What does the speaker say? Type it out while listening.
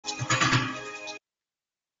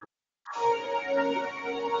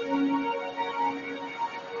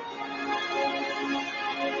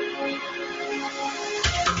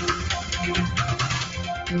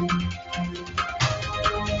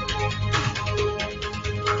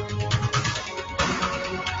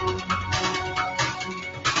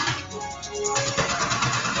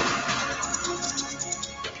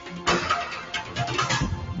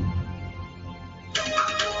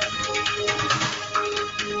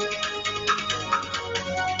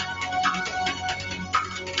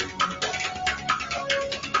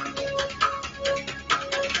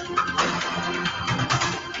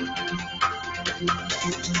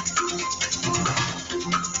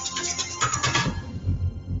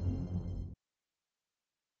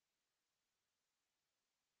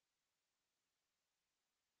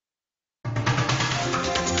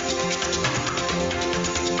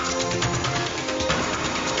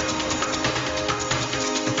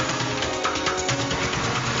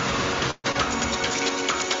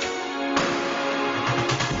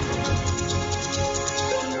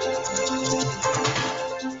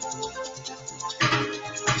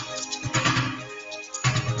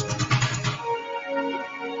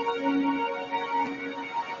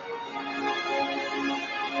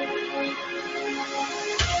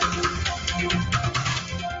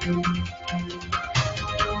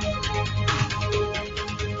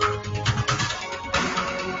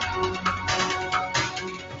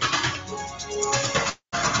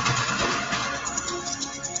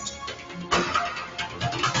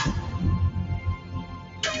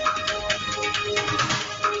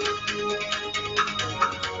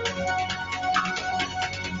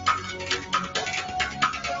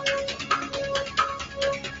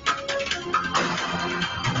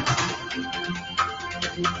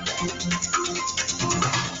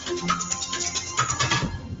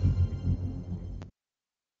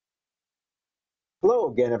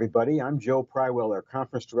Hello again, everybody. I'm Joe Pryweller,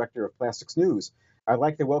 Conference Director of Plastics News. I'd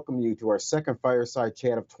like to welcome you to our second Fireside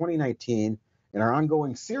Chat of 2019 and our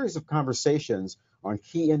ongoing series of conversations on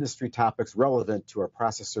key industry topics relevant to our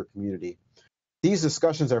processor community. These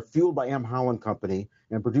discussions are fueled by Holland Company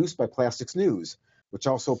and produced by Plastics News, which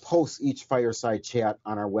also posts each Fireside Chat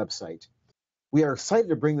on our website. We are excited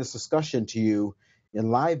to bring this discussion to you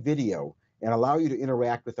in live video and allow you to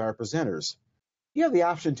interact with our presenters. You have the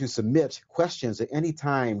option to submit questions at any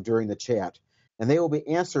time during the chat, and they will be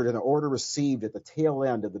answered in the order received at the tail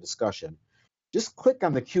end of the discussion. Just click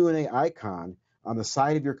on the Q&A icon on the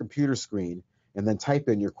side of your computer screen and then type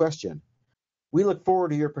in your question. We look forward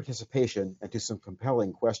to your participation and to some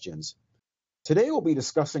compelling questions. Today we'll be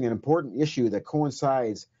discussing an important issue that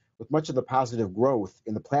coincides with much of the positive growth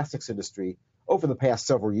in the plastics industry over the past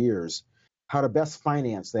several years: how to best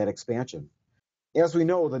finance that expansion. As we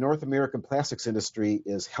know, the North American plastics industry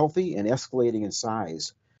is healthy and escalating in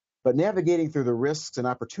size, but navigating through the risks and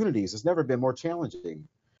opportunities has never been more challenging.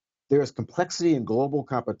 There is complexity in global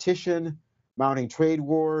competition, mounting trade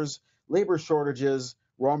wars, labor shortages,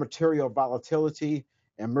 raw material volatility,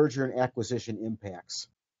 and merger and acquisition impacts.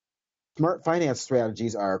 Smart finance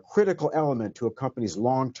strategies are a critical element to a company's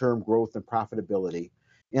long-term growth and profitability,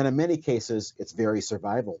 and in many cases, its very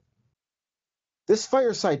survival. This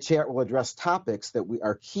fireside chat will address topics that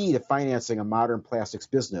are key to financing a modern plastics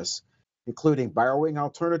business, including borrowing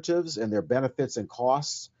alternatives and their benefits and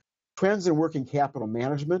costs, trends in working capital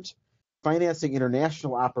management, financing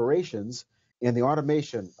international operations, and the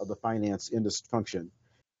automation of the finance industry function.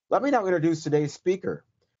 Let me now introduce today's speaker.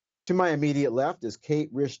 To my immediate left is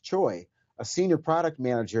Kate Risch-Choi, a senior product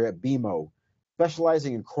manager at BMO,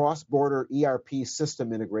 specializing in cross-border ERP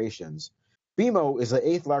system integrations. BMO is the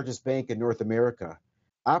 8th largest bank in North America,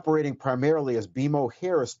 operating primarily as BMO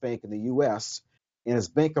Harris Bank in the U.S. and as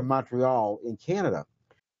Bank of Montreal in Canada.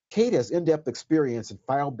 Kate has in-depth experience in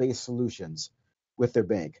file-based solutions with their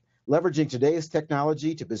bank, leveraging today's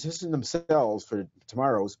technology to position themselves for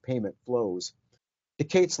tomorrow's payment flows. To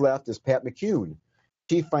Kate's left is Pat McCune,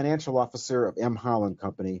 Chief Financial Officer of Holland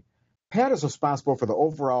Company. Pat is responsible for the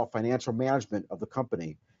overall financial management of the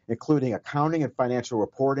company, including accounting and financial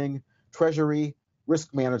reporting, treasury,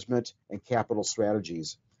 risk management, and capital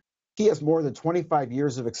strategies. He has more than 25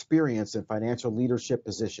 years of experience in financial leadership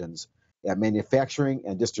positions at manufacturing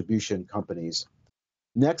and distribution companies.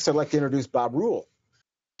 Next, I'd like to introduce Bob Rule,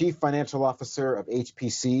 Chief Financial Officer of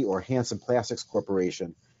HPC, or Hansen Plastics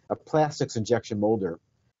Corporation, a plastics injection molder.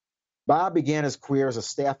 Bob began his career as a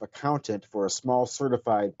staff accountant for a small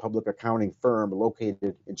certified public accounting firm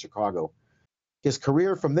located in Chicago. His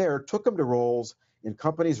career from there took him to roles in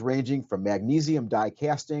companies ranging from magnesium die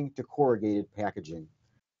casting to corrugated packaging.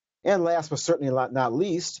 And last but certainly not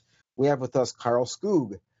least, we have with us Carl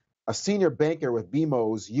Skoog, a senior banker with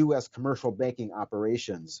BMO's U.S. commercial banking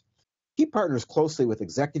operations. He partners closely with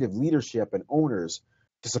executive leadership and owners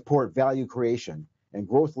to support value creation and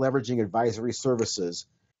growth leveraging advisory services,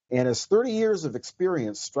 and has 30 years of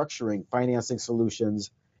experience structuring financing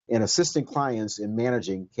solutions and assisting clients in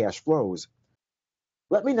managing cash flows.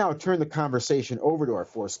 Let me now turn the conversation over to our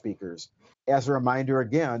four speakers. As a reminder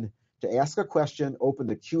again, to ask a question, open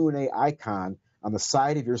the Q&A icon on the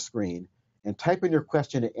side of your screen and type in your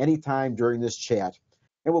question at any time during this chat,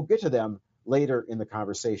 and we'll get to them later in the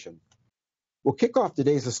conversation. We'll kick off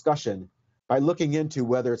today's discussion by looking into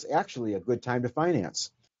whether it's actually a good time to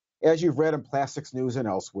finance. As you've read in Plastics News and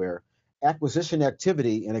elsewhere, acquisition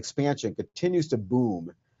activity and expansion continues to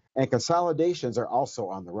boom, and consolidations are also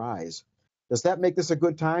on the rise. Does that make this a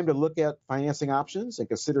good time to look at financing options and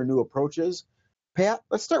consider new approaches? Pat,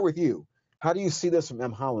 let's start with you. How do you see this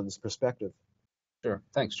from Holland's perspective? Sure.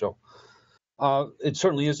 Thanks, Joe. It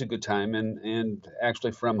certainly is a good time, and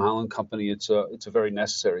actually for Holland Company, it's a very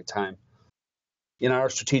necessary time. In our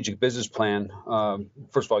strategic business plan,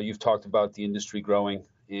 first of all, you've talked about the industry growing,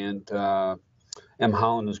 and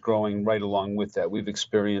Holland is growing right along with that. We've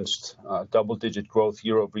experienced double-digit growth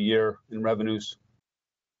year over year in revenues.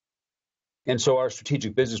 And so our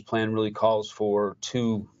strategic business plan really calls for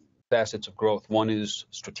two facets of growth. One is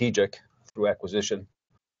strategic through acquisition,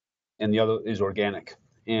 and the other is organic.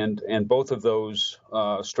 And both of those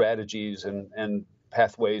strategies and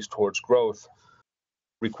pathways towards growth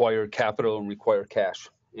require capital and require cash.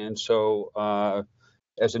 And so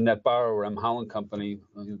as a net borrower, Holland Company,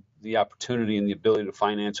 the opportunity and the ability to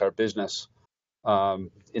finance our business,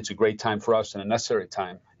 it's a great time for us and a necessary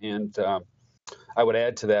time. And I would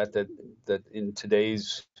add to that in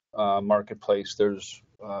today's marketplace, there's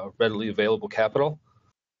readily available capital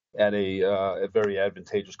at a very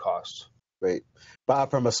advantageous cost. Great. Bob,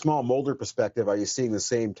 from a small molder perspective, are you seeing the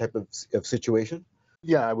same type of situation?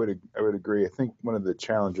 Yeah, I would agree. I think one of the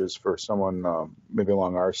challenges for someone maybe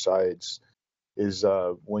along our sides is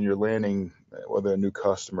when you're landing with a new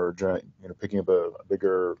customer, picking up a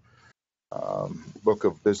bigger book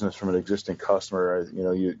of business from an existing customer.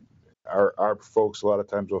 Our folks a lot of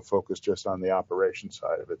times will focus just on the operation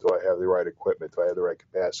side of it. Do I have the right equipment? Do I have the right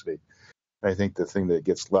capacity? And I think the thing that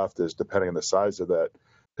gets left is, depending on the size of that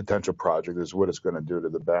potential project, is what it's going to do to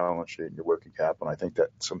the balance sheet and your working capital. And I think that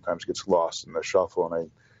sometimes gets lost in the shuffle. And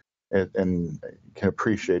can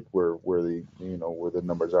appreciate where the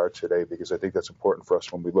numbers are today, because I think that's important for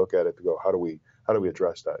us when we look at it to go, how do we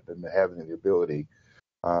address that, and having the ability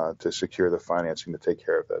to secure the financing to take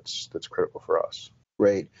care of that's critical for us.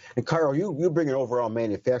 Great. And Carl, you bring an overall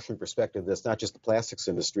manufacturing perspective that's not just the plastics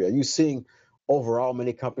industry. Are you seeing overall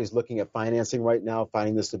many companies looking at financing right now,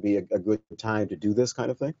 finding this to be a good time to do this kind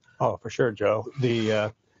of thing? Oh, for sure, Joe.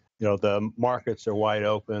 The markets are wide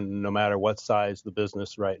open no matter what size the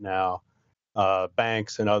business right now.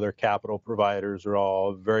 Banks and other capital providers are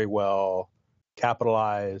all very well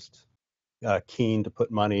capitalized, keen to put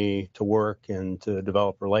money to work and to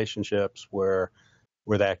develop relationships where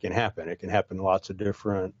that can happen. It can happen in lots of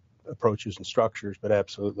different approaches and structures, but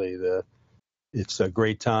absolutely it's a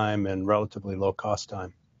great time and relatively low cost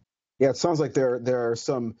time. Yeah, it sounds like there are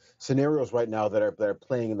some scenarios right now that are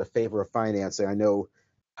playing in the favor of financing. I know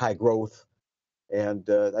high growth, and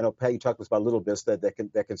I know, Pat, you talked about a little bit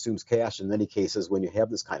that consumes cash in many cases when you have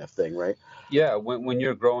this kind of thing, right? Yeah, when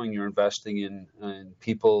you're growing, you're investing in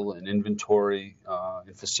people and inventory,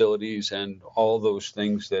 in facilities, and all those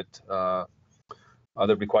things that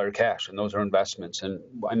require cash, and those are investments. And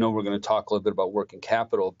I know we're going to talk a little bit about working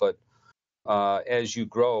capital, but as you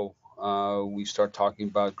grow, we start talking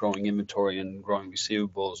about growing inventory and growing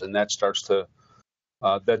receivables, and that starts to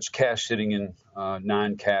that's cash sitting in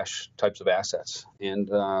non-cash types of assets. And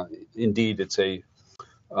indeed, it's a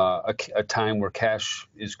time where cash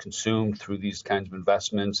is consumed through these kinds of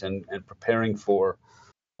investments and preparing for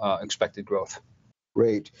expected growth.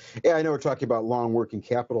 Great. Yeah, I know we're talking about long working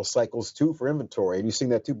capital cycles too for inventory. Have you seen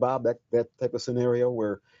that too, Bob? That type of scenario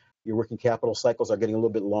where your working capital cycles are getting a little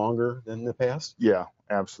bit longer than in the past? Yeah,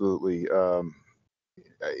 absolutely.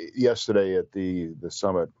 Yesterday at the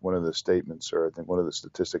summit, one of the statements, or I think one of the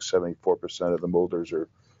statistics, 74% of the molders are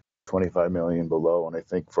 25 million below. And I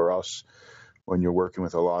think for us, when you're working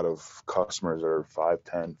with a lot of customers that are 5,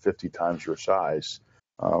 10, 50 times your size,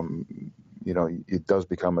 it does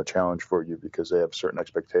become a challenge for you, because they have certain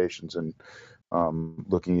expectations, and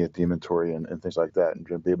looking at the inventory and things like that,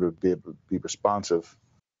 and be able to be responsive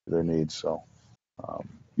to their needs. So,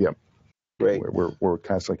 yeah, great. We're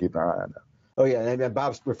constantly keeping our eye on that. Oh yeah, and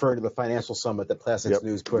Bob's referring to the financial summit that Plastics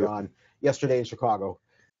News put on yesterday in Chicago.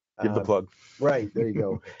 Give the plug. Right, there you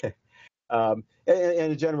go. And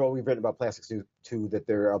in general, we've written about Plastics News too, that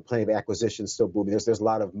there are plenty of acquisitions still booming. There's a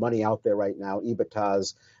lot of money out there right now.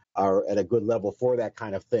 EBITDAs are at a good level for that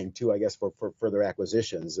kind of thing too, I guess, for further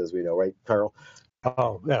acquisitions, as we know, right, Carl?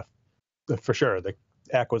 Oh yeah, for sure. The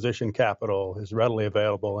acquisition capital is readily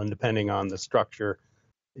available, and depending on the structure,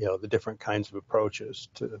 the different kinds of approaches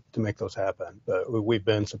to make those happen. But we've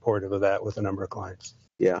been supportive of that with a number of clients.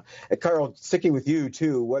 Yeah. And Carl, sticking with you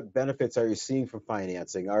too, what benefits are you seeing from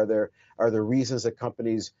financing? Are there reasons that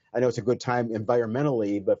companies, I know it's a good time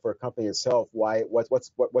environmentally, but for a company itself, why,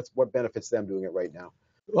 what benefits them doing it right now?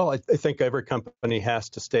 Well, I think every company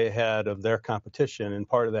has to stay ahead of their competition, and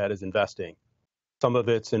part of that is investing. Some of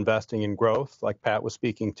it's investing in growth, like Pat was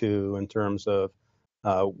speaking to, in terms of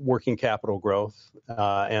working capital growth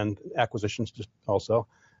and acquisitions just also.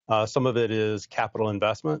 Some of it is capital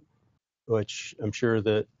investment, which I'm sure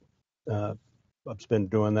that Bob's been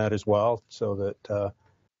doing that as well, so that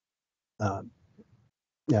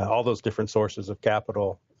all those different sources of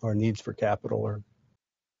capital or needs for capital are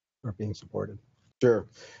being supported. Sure.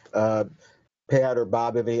 Pat or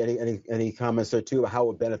Bob, have any comments there too? How it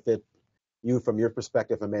would benefit you from your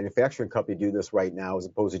perspective, a manufacturing company do this right now, as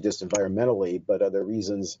opposed to just environmentally, but are there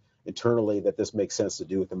reasons internally that this makes sense to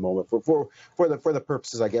do at the moment for the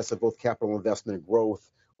purposes, I guess, of both capital investment and growth,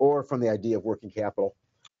 or from the idea of working capital?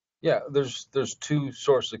 Yeah, there's two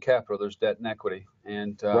sources of capital. There's debt and equity,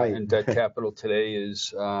 and right. And debt capital today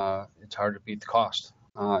is it's hard to beat the cost,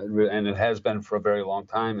 and it has been for a very long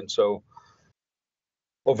time. And so,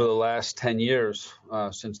 over the last 10 years,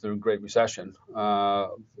 since the Great Recession,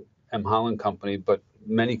 Holland company, but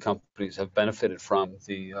many companies have benefited from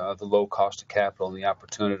the low cost of capital and the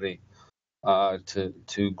opportunity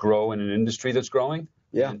to grow in an industry that's growing,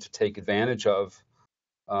 and to take advantage of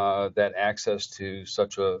that access to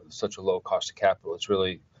such a low cost of capital. It's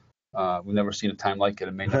really we've never seen a time like it,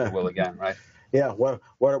 and may never will again, right? Yeah.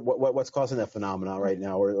 What's causing that phenomenon right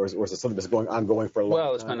now, or is it something that's ongoing for a long time?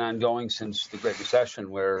 Well, it's been ongoing since the Great Recession,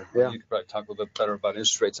 where Yeah. you could probably talk a little bit better about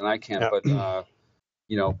interest rates than I can, Yeah.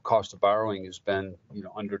 but cost of borrowing has been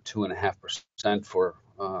under 2.5% for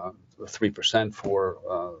 3%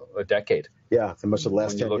 for a decade. Yeah, for much of the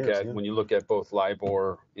last 10 years. When you look at both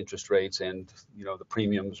LIBOR interest rates and the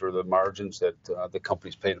premiums or the margins that the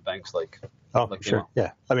companies pay to banks, Sure.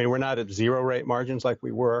 Yeah. I mean, we're not at zero rate margins like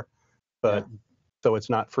we were, but so it's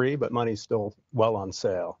not free, but money's still well on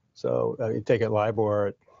sale. So you take it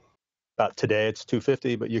LIBOR, about today it's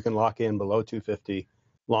 250, but you can lock in below 250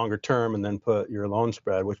 longer term and then put your loan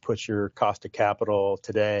spread, which puts your cost of capital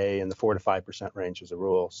today in the 4 to 5% range as a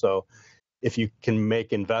rule. So if you can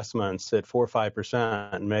make investments at 4 or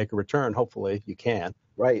 5% and make a return, hopefully you can.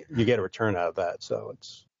 Right. You get a return out of that. So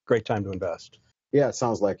it's a great time to invest. Yeah, it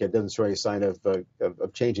sounds like it doesn't show any sign of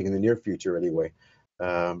changing in the near future anyway.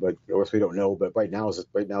 But of course we don't know. But right now is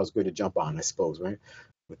good to jump on, I suppose, right?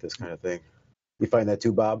 With this kind of thing. You find that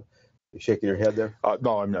too, Bob? You shaking your head there?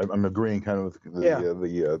 No, I'm agreeing kind of with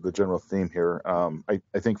the general theme here.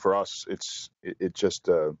 I think for us it's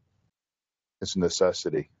a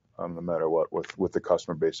necessity, no matter what, with the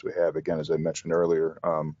customer base we have. Again, as I mentioned earlier,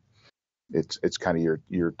 it's kind of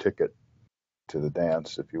your ticket to the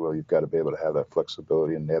dance, if you will. You've got to be able to have that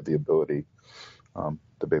flexibility and have the ability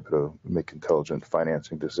to be able to make intelligent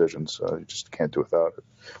financing decisions. You just can't do without it.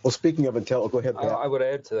 Well, speaking of go ahead, Pat. I would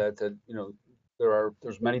add to that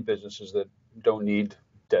there's many businesses that don't need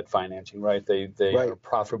debt financing, right? They are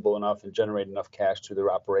profitable enough and generate enough cash through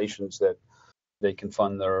their operations that they can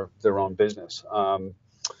fund their own business.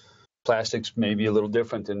 Plastics may be a little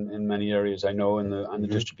different in many areas. I know on the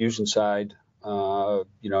distribution side,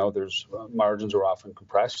 there's margins are often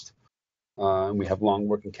compressed, and we have long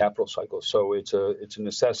working capital cycles. So it's a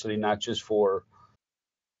necessity not just for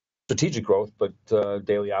strategic growth, but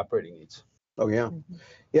daily operating needs. Oh yeah,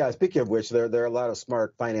 yeah. Speaking of which, there are a lot of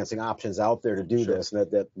smart financing options out there to do this,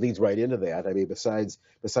 and that leads right into that. I mean, besides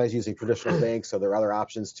using traditional banks, are there other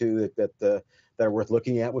options too that are worth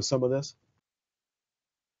looking at with some of this?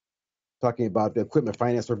 Talking about the equipment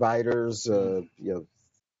finance providers, other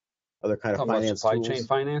kind of finance supply tools. chain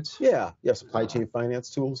finance. Yeah, supply chain finance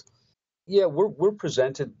tools. Yeah, we're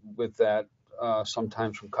presented with that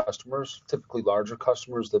sometimes from customers, typically larger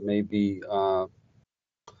customers that may be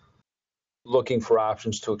looking for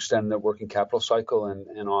options to extend their working capital cycle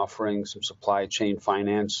and offering some supply chain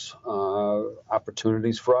finance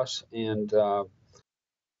opportunities for us. And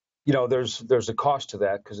there's a cost to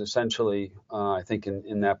that, because essentially I think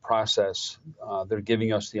in that process they're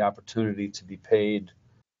giving us the opportunity to be paid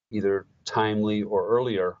either timely or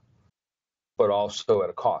earlier, but also at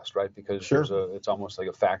a cost, right? Because it's almost like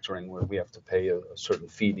a factoring where we have to pay a certain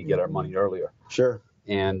fee to get our money earlier. Sure.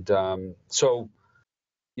 And so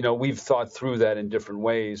we've thought through that in different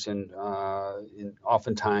ways, and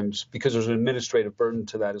oftentimes, because there's an administrative burden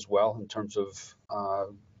to that as well, in terms of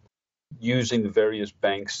using the various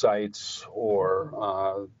bank sites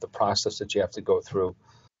or the process that you have to go through.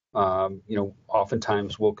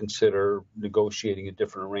 Oftentimes we'll consider negotiating a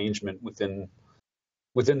different arrangement within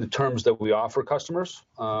the terms that we offer customers.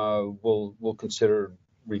 We'll consider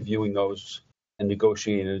reviewing those and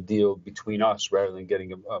negotiating a deal between us rather than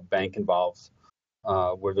getting a bank involved,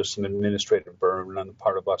 where there's some administrative burden on the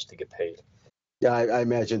part of us to get paid. Yeah, I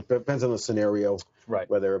imagine. It depends on the scenario, right?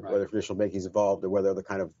 Whether traditional banking is involved or whether other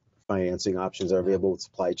kind of financing options are available with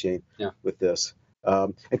supply chain with this.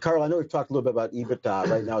 And Carl, I know we've talked a little bit about EBITDA.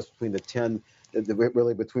 Right now it's between the $10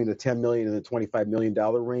 million and the $25 million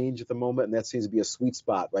range at the moment, and that seems to be a sweet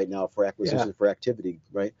spot right now for acquisition for activity,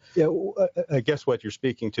 right? Yeah, I guess what you're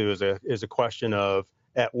speaking to is a question of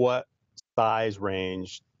at what size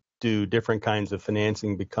range do different kinds of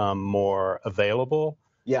financing become more available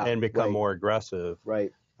and become more aggressive.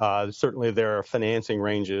 Right. Certainly there are financing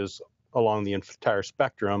ranges along the entire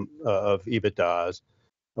spectrum of EBITDAs.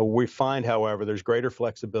 We find, however, there's greater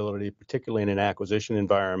flexibility, particularly in an acquisition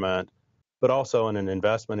environment, but also in an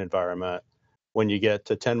investment environment, when you get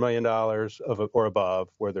to $10 million or above,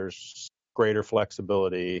 where there's greater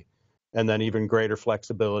flexibility, and then even greater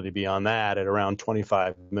flexibility beyond that at around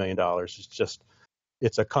 $25 million.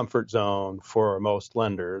 It's a comfort zone for most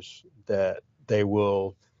lenders that they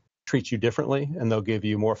will treat you differently, and they'll give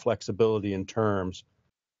you more flexibility in terms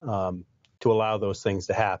to allow those things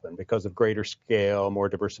to happen because of greater scale, more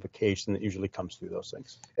diversification that usually comes through those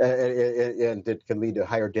things. And it can lead to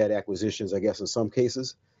higher debt acquisitions, I guess, in some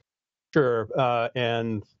cases? Sure.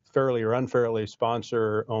 And fairly or unfairly,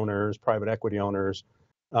 sponsor owners, private equity owners,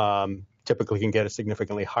 typically can get a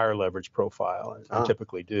significantly higher leverage profile and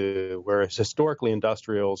typically do. Whereas historically,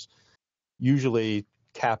 industrials, usually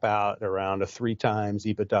cap out around a 3 times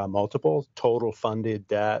EBITDA multiple, total funded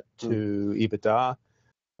debt to EBITDA.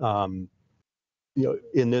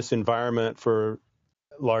 In this environment for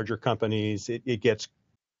larger companies, it gets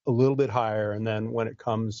a little bit higher. And then when it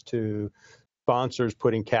comes to sponsors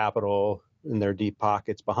putting capital in their deep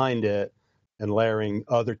pockets behind it and layering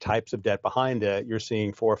other types of debt behind it, you're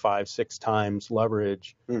seeing 4, 5, 6 times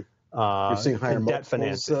leverage. You're seeing higher debt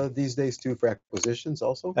financing these days too for acquisitions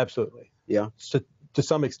also? Absolutely. Yeah. So to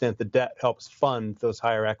some extent, the debt helps fund those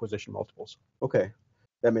higher acquisition multiples. Okay.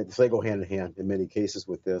 That means they go hand in hand in many cases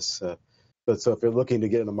with this. But so if you're looking to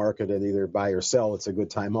get in the market and either buy or sell, it's a good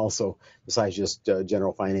time also, besides just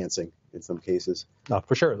general financing in some cases.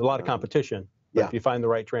 For sure. A lot of competition. But yeah. If you find the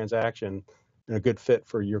right transaction and a good fit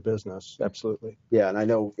for your business, absolutely. Yeah, and I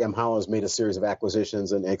know Holland has made a series of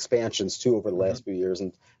acquisitions and expansions too over the last few years,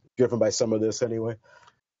 and driven by some of this anyway.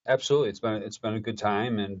 Absolutely, it's been a good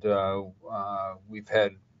time, and we've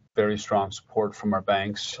had very strong support from our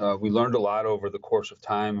banks. We learned a lot over the course of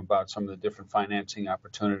time about some of the different financing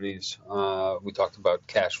opportunities. We talked about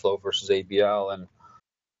cash flow versus ABL,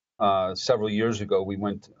 and several years ago we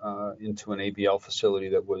went into an ABL facility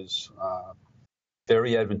that was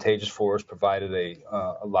very advantageous for us, provided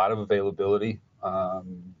a lot of availability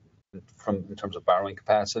in terms of borrowing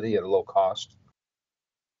capacity at a low cost.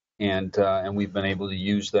 And we've been able to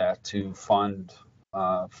use that to fund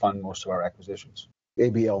most of our acquisitions.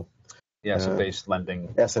 ABL. Yeah, asset-based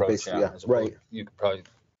lending. Asset-based, right. You could probably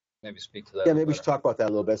maybe speak to that. Yeah, maybe we should talk about that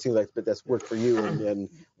a little bit. It seems like that's worked for you, and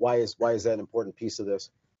why is that an important piece of this?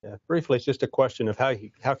 Yeah, briefly, it's just a question of how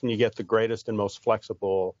can you get the greatest and most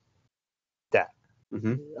flexible debt.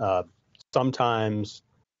 Sometimes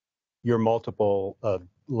your multiple of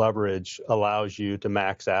leverage allows you to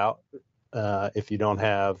max out if you don't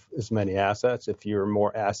have as many assets, if you're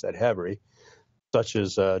more asset heavy, such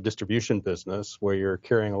as a distribution business where you're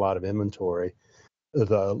carrying a lot of inventory,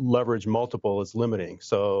 the leverage multiple is limiting.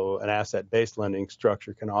 So an asset-based lending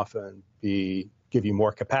structure can often give you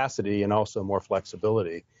more capacity and also more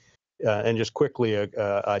flexibility. And just quickly,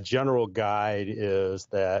 a general guide is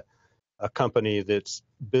that a company that's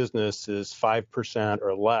business is 5%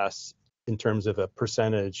 or less in terms of a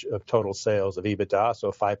percentage of total sales of EBITDA,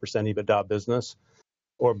 so 5% EBITDA business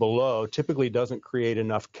or below, typically doesn't create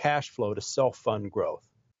enough cash flow to self-fund growth.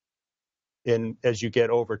 And as you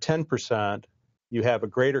get over 10%, you have a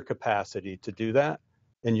greater capacity to do that,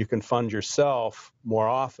 and you can fund yourself more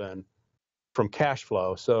often from cash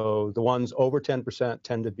flow. So the ones over 10%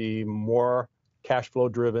 tend to be more cash flow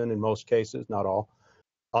driven in most cases, not all.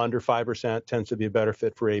 Under 5% tends to be a better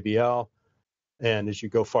fit for ABL. And as you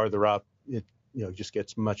go farther up, it just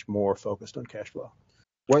gets much more focused on cash flow.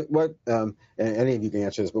 What and any of you can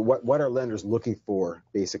answer this, but what are lenders looking for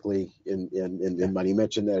basically in money? You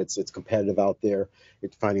mentioned that it's competitive out there.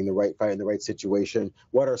 It's finding the right situation.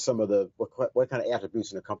 What are some of what kind of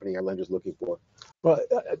attributes in a company are lenders looking for? Well,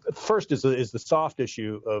 first is the soft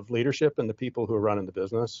issue of leadership and the people who are running the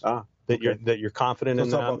business. That you're confident in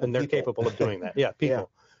them and they're capable of doing that. Yeah, people.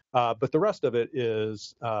 Yeah. But the rest of it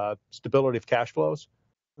is stability of cash flows,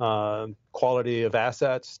 quality of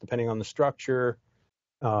assets, depending on the structure.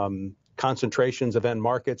 Concentrations of end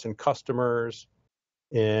markets and customers,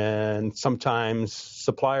 and sometimes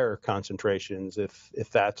supplier concentrations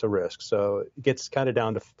if that's a risk. So it gets kind of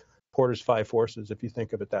down to Porter's 5 forces if you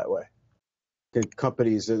think of it that way.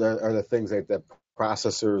 Companies are the things that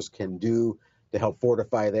processors can do to help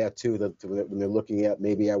fortify that too. When they're looking at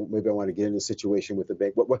maybe I want to get in a situation with the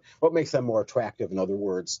bank. What makes them more attractive? In other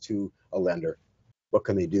words, to a lender, what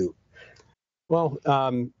can they do? Well.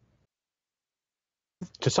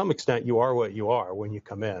 To some extent, you are what you are when you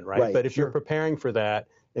come in, right? But if you're preparing for that,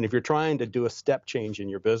 and if you're trying to do a step change in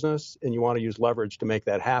your business and you want to use leverage to make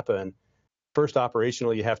that happen, first,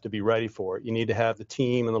 operationally, you have to be ready for it. You need to have the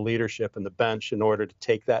team and the leadership and the bench in order to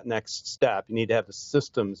take that next step. You need to have the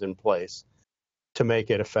systems in place to make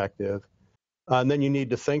it effective. And then you need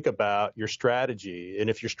to think about your strategy. And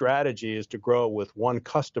if your strategy is to grow with one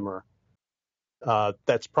customer,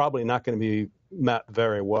 that's probably not going to be met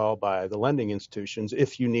very well by the lending institutions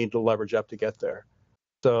if you need to leverage up to get there.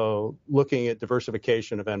 So looking at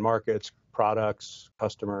diversification of end markets, products,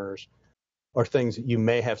 customers, are things that you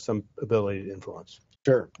may have some ability to influence.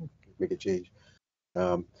 Sure, make a change.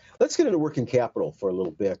 Let's get into working capital for a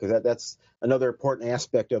little bit, because that's another important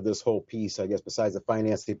aspect of this whole piece, I guess, besides the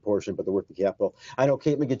financing portion, but the working capital. I know,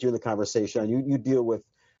 Kate, let me get you in the conversation. You deal with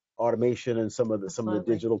automation and some of the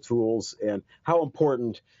digital tools, and how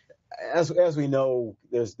important, as we know,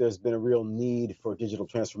 there's been a real need for digital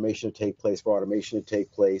transformation to take place, for automation to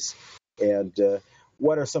take place, and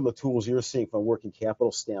what are some of the tools you're seeing from a working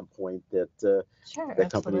capital standpoint that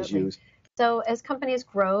companies Absolutely. use? So as companies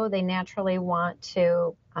grow, they naturally want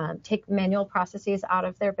to take manual processes out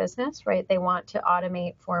of their business, right? They want to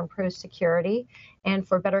automate for improved security and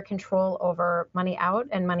for better control over money out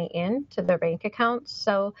and money in to their bank accounts.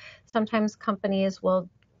 So sometimes companies will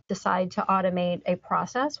decide to automate a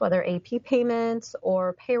process, whether AP payments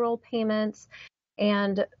or payroll payments.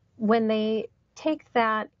 And when they take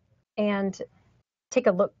that and take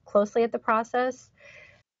a look closely at the process,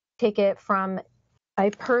 take it from a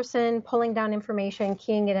person pulling down information,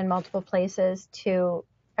 keying it in multiple places, to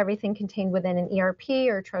everything contained within an ERP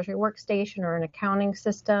or Treasury Workstation or an accounting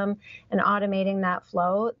system, and automating that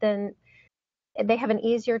flow, then they have an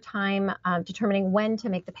easier time determining when to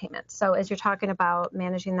make the payments. So as you're talking about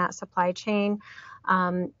managing that supply chain,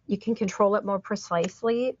 you can control it more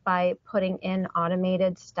precisely by putting in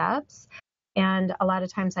automated steps. And a lot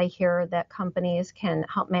of times I hear that companies can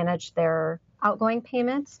help manage their outgoing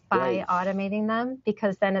payments by automating them,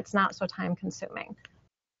 because then it's not so time consuming.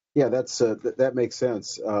 Yeah, that makes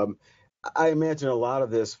sense. I imagine a lot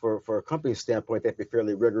of this for a company standpoint, they have to be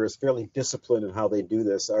fairly rigorous, fairly disciplined in how they do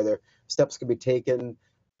this. Are there steps can be taken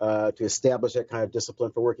to establish that kind of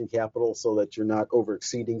discipline for working capital so that you're not over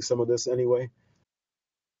exceeding some of this anyway?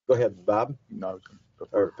 Go ahead, Bob. No,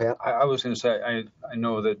 or Pat. I was going to say, I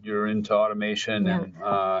know that you're into automation and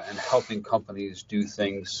helping companies do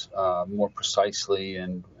things more precisely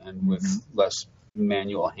and with less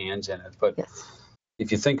manual hands in it. But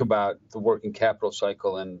if you think about the working capital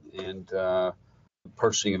cycle and the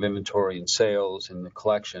purchasing of inventory and sales and the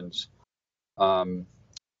collections, the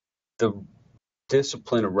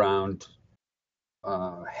discipline around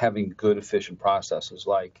having good, efficient processes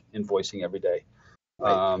like invoicing every day,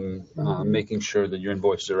 making sure that your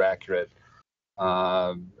invoices are accurate,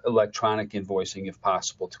 electronic invoicing if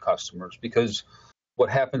possible to customers, because what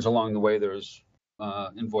happens along the way, there's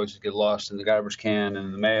invoices get lost in the garbage can and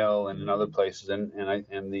in the mail and in other places,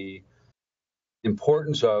 and the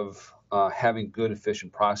importance of having good,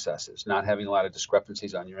 efficient processes, not having a lot of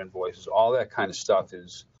discrepancies on your invoices, all that kind of stuff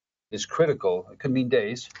is critical. It could mean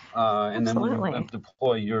days, and then when you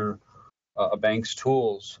deploy your a bank's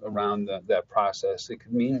tools around that process, it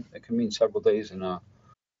could mean several days in a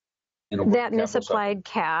that misapplied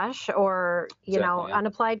cash or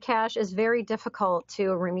unapplied cash is very difficult to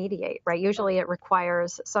remediate, right? Usually it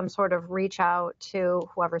requires some sort of reach out to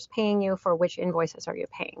whoever's paying you for which invoices are you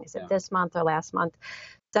paying. Is it this month or last month?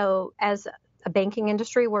 So as a banking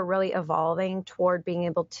industry, we're really evolving toward being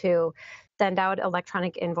able to send out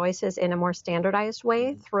electronic invoices in a more standardized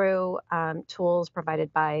way through tools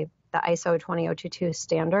provided by the ISO 20022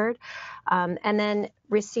 standard, and then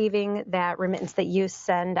receiving that remittance that you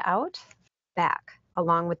send out back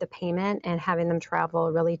along with the payment and having them travel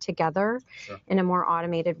really together in a more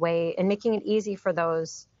automated way and making it easy for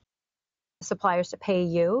those suppliers to pay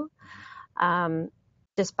you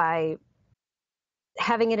just by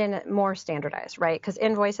having it in a more standardized, right? Because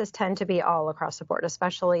invoices tend to be all across the board,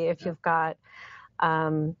 especially if you've got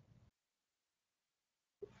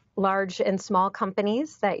large and small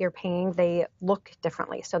companies that you're paying. They look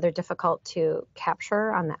differently, so they're difficult to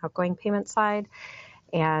capture on the outgoing payment side,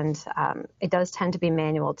 and it does tend to be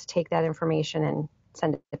manual to take that information and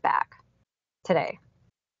send it back today.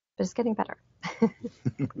 But it's getting better.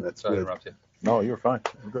 That's good. No, you're fine.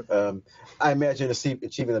 You're good. I imagine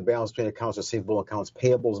achieving the balance between accounts receivable and accounts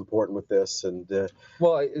payable is important with this. And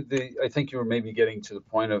well, I think you were maybe getting to the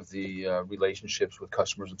point of the relationships with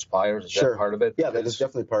customers and suppliers. Is that part of it? Yeah, that is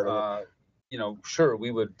definitely part of it. Sure,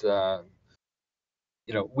 we would.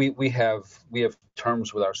 We have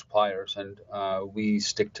terms with our suppliers, and we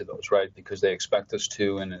stick to those, right? Because they expect us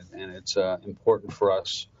to, and it's important for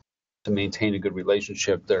us to maintain a good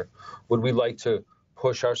relationship there. Would we like to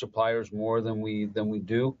push our suppliers more than we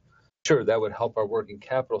do? Sure, that would help our working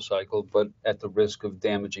capital cycle, but at the risk of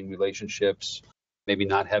damaging relationships, maybe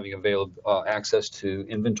not having available access to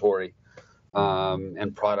inventory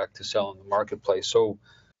and product to sell in the marketplace. So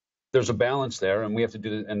there's a balance there, and we have to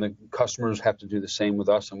do, and the customers have to do the same with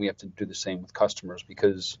us, and we have to do the same with customers,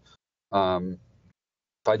 because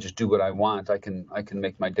if I just do what I want, I can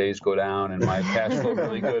make my days go down and my cash flow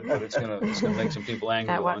really good, but it's gonna make some people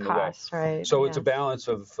angry along the way. Right? So it's a balance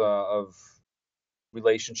of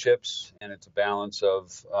relationships, and it's a balance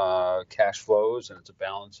of cash flows, and it's a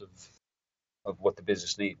balance of what the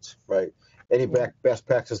business needs. Right. Any best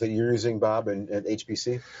practices that you're using, Bob, and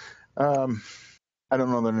HPC? I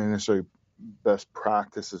don't know that they're necessarily best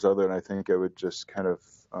practices, other than I think I would just kind of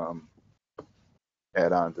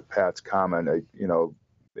add on to Pat's comment.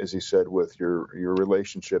 As he said, with your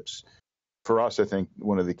relationships, for us, I think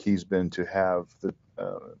one of the keys been to have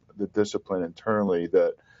the discipline internally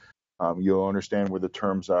that you'll understand where the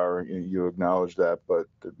terms are, you acknowledge that, but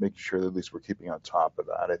making sure that at least we're keeping on top of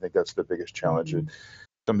that. I think that's the biggest challenge. Mm-hmm.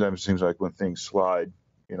 Sometimes it seems like when things slide,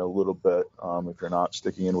 a little bit, if you're not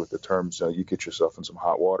sticking in with the terms, you get yourself in some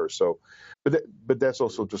hot water. So, but that's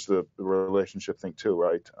also just the relationship thing too,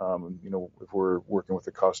 right? If we're working with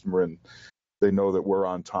a customer and they know that we're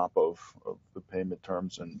on top of the payment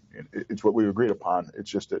terms, and it's what we agreed upon. It's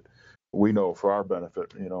just that we know for our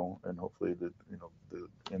benefit, and hopefully that,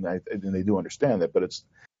 and they do understand that. But it's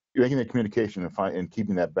making the communication and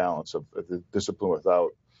keeping that balance of the discipline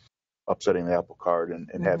without upsetting the apple cart and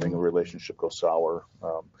mm-hmm. having a relationship go sour.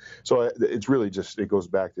 So it's really just, it goes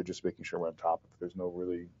back to just making sure we're on top of it.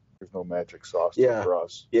 There's no magic sauce for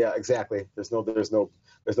us. Yeah, exactly. There's no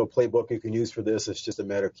playbook you can use for this. It's just a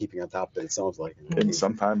matter of keeping on top of it. It sounds like. And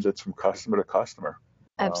sometimes it's from customer to customer.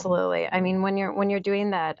 Absolutely. I mean, when you're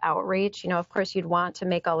doing that outreach, of course, you'd want to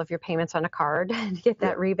make all of your payments on a card and get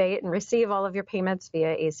that rebate and receive all of your payments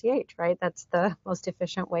via ACH, right? That's the most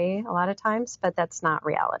efficient way a lot of times, but that's not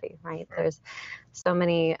reality, right? There's so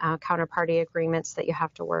many counterparty agreements that you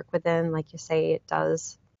have to work within. Like you say, it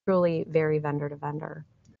does truly vary vendor to vendor.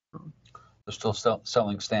 They're still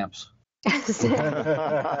selling stamps. Yeah,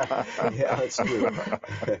 that's true.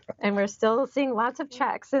 And we're still seeing lots of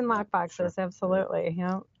checks in lockboxes. Sure. Absolutely.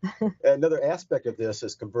 Yeah. Another aspect of this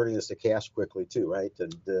is converting this to cash quickly too, right?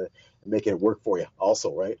 And making it work for you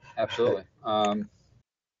also, right? Absolutely.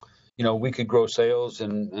 We could grow sales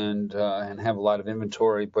and have a lot of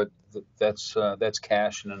inventory, but that's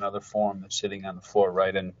cash in another form that's sitting on the floor,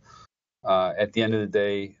 right? And at the end of the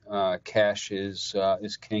day, cash is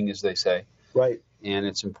king, as they say. Right. And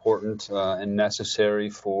it's important and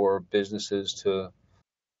necessary for businesses to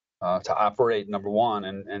operate, number one,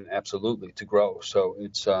 and absolutely to grow. So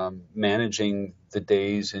it's managing the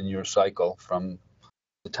days in your cycle from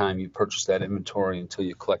the time you purchase that inventory until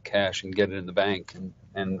you collect cash and get it in the bank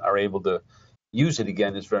and are able to use it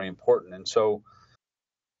again is very important. And so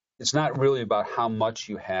it's not really about how much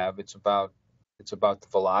you have. It's about the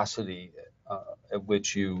velocity at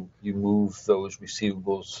which you move those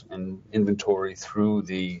receivables and inventory through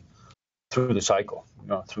the cycle,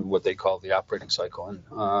 through what they call the operating cycle, and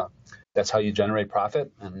that's how you generate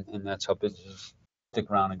profit, and that's how businesses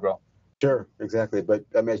stick around and grow. Sure, exactly. But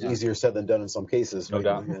I mean, it's easier said than done in some cases. No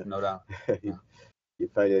doubt. No doubt. You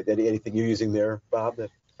find anything you're using there, Bob?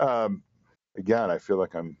 Again, I feel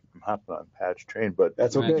like I'm hopping on Pat's train, but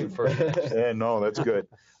that's okay. Yeah, no, that's good.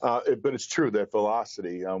 But it's true that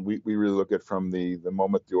velocity. We really look at from the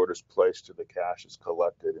moment the order's placed to the cash is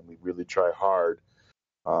collected, and we really try hard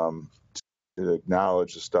to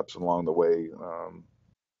acknowledge the steps along the way.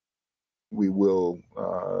 We will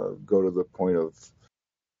go to the point of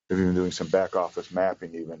even doing some back office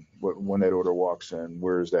mapping. Even when that order walks in,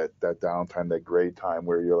 where's that downtime, that gray time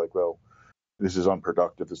where you're like, well, this is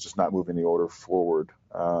unproductive. It's just not moving the order forward.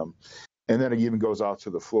 And then it even goes out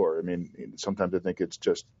to the floor. I mean, sometimes I think it's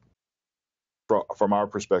just from our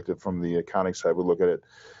perspective, from the accounting side, we look at it,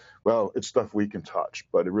 well, it's stuff we can touch,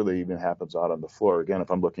 but it really even happens out on the floor. Again,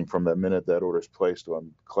 if I'm looking from the minute that order's placed to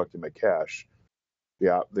I'm collecting my cash,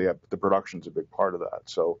 the production's a big part of that.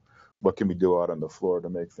 So what can we do out on the floor to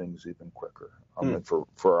make things even quicker? And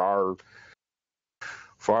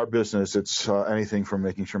for our business, it's anything from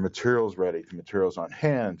making sure materials ready, to materials on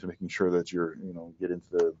hand, to making sure that you're, get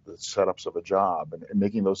into the setups of a job and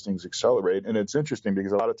making those things accelerate. And it's interesting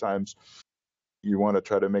because a lot of times you want to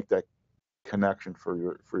try to make that connection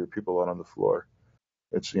for your people out on the floor.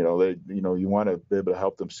 It's, you want to be able to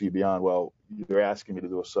help them see beyond, well, you're asking me to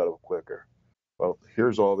do a setup quicker. Well,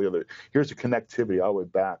 here's the connectivity all the way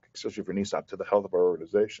back, especially for NESOP, to the health of our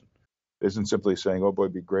organization. It isn't simply saying, oh boy,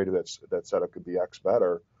 it'd be great if that setup could be X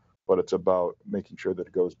better, but it's about making sure that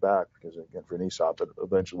it goes back, because again, for NESOP, it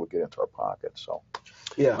eventually will get into our pocket. So,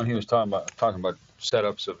 yeah. When he was talking about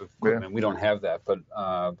setups of equipment, we don't have that, but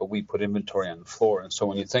we put inventory on the floor. And so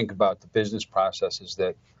when you think about the business processes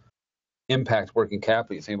that impact working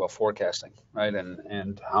capital, you think about forecasting, right?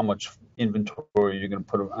 And how much inventory you're going to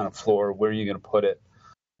put on a floor, where you're going to put it,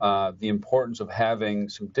 the importance of having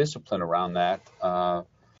some discipline around that.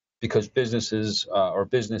 Because businesses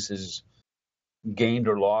gained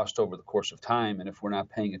or lost over the course of time, and if we're not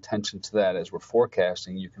paying attention to that as we're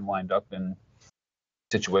forecasting, you can wind up in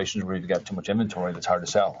situations where you've got too much inventory that's hard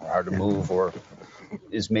to sell or hard to move, or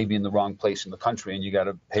is maybe in the wrong place in the country, and you got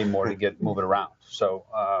to pay more to move it around. So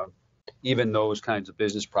even those kinds of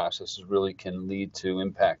business processes really can lead to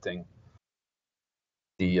impacting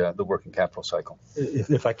the working capital cycle.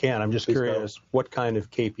 If I can, I'm just curious, what kind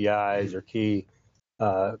of KPIs or key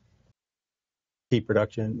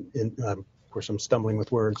production course, I'm stumbling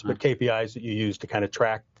with words, but KPIs that you use to kind of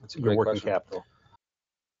track your working capital.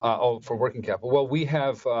 For working capital. Well, we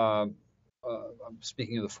have,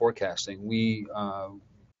 speaking of the forecasting, we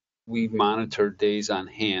monitor days on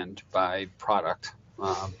hand by product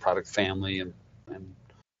family, and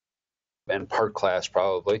part class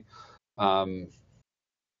probably.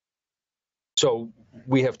 So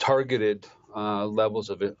we have targeted levels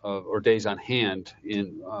of or days on hand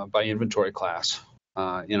by inventory class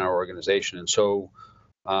in our organization, and so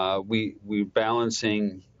we're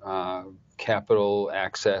balancing capital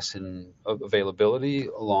access and availability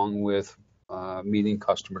along with meeting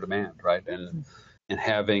customer demand, right? And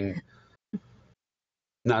having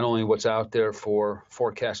not only what's out there for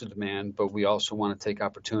forecasted demand, but we also want to take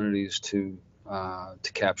opportunities to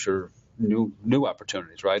capture new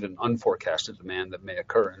opportunities, right? And unforecasted demand that may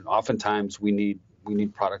occur. And oftentimes we need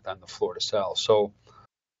product on the floor to sell. So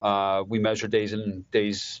we measure days in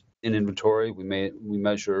inventory. We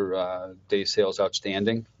measure days sales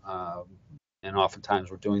outstanding, and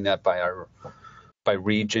oftentimes we're doing that by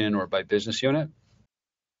region or by business unit.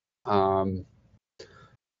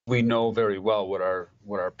 We know very well what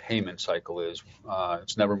our payment cycle is.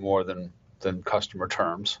 It's never more than customer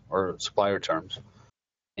terms or supplier terms,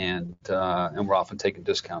 and we're often taking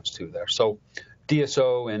discounts too there. So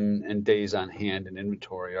DSO and days on hand and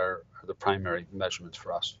inventory are the primary measurements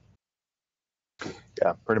for us.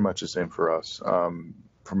 Yeah, pretty much the same for us.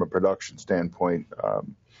 From a production standpoint,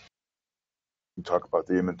 we talk about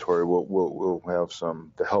the inventory. We'll have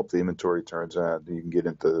some to help the inventory turns out. You can get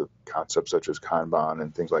into concepts such as Kanban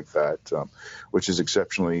and things like that, which is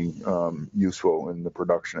exceptionally useful in the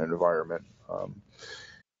production environment.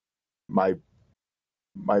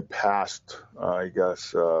 My past,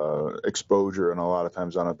 exposure, and a lot of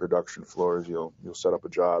times on a production floor is you'll set up a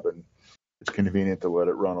job and it's convenient to let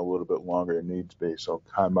it run a little bit longer than needs be. So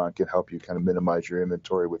Kanban can help you kind of minimize your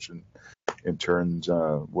inventory, which in turns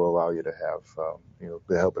will allow you to have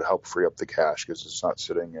help free up the cash because it's not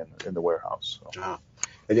sitting in the warehouse. So.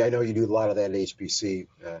 And I know you do a lot of that at HPC.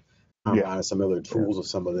 On some other tools of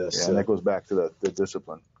some of this. Yeah, and that goes back to the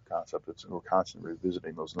discipline concept. We're constantly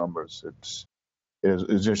revisiting those numbers. It's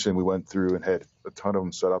interesting. We went through and had a ton of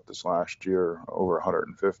them set up this last year, over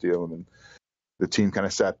 150 of them, and the team kind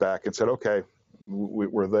of sat back and said, "Okay,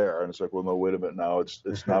 we're there." And it's like, "Well, no, wait a minute. Now it's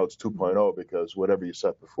 2.0 because whatever you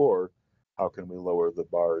set before, how can we lower the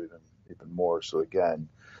bar even more?" So again,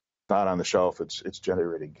 not on the shelf. It's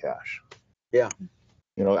generating cash. Yeah.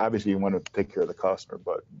 Obviously you want to take care of the customer,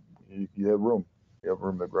 but you have room. You have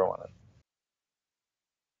room to grow on it.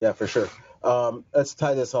 Yeah, for sure. Let's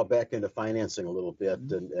tie this all back into financing a little bit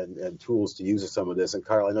and tools to use some of this. And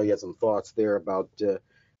Carl, I know you had some thoughts there about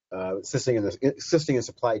assisting in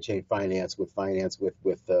supply chain finance with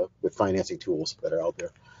financing tools that are out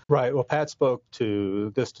there. Right. Well, Pat spoke to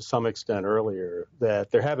this to some extent earlier,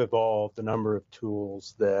 that there have evolved a number of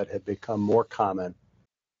tools that have become more common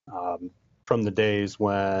from the days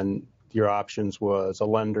when your options was a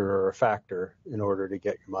lender or a factor in order to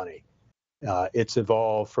get your money. It's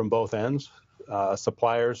evolved from both ends.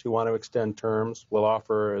 Suppliers who want to extend terms will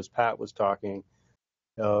offer, as Pat was talking,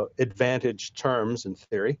 advantage terms in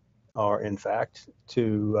theory, or in fact,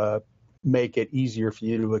 to make it easier for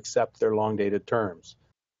you to accept their long-dated terms.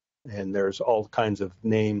 And there's all kinds of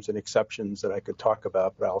names and exceptions that I could talk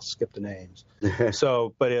about, but I'll skip the names.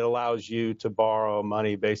 But it allows you to borrow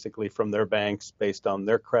money basically from their banks based on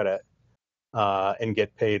their credit and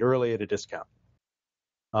get paid early at a discount.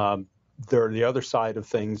 The other side of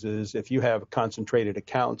things is if you have concentrated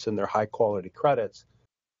accounts and they're high-quality credits,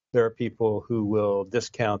 there are people who will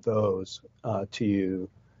discount those to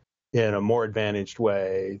you in a more advantaged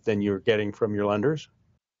way than you're getting from your lenders,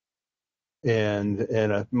 and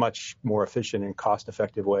in a much more efficient and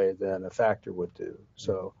cost-effective way than a factor would do.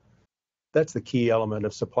 So that's the key element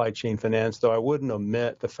of supply chain finance, though I wouldn't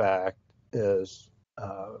omit the fact, as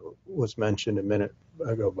was mentioned a minute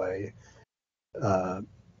ago by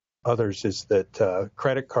others, is that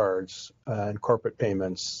credit cards and corporate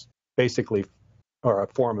payments basically are a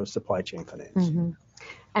form of supply chain finance. Mm-hmm.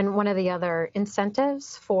 And one of the other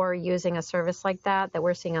incentives for using a service like that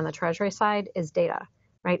we're seeing on the Treasury side is data.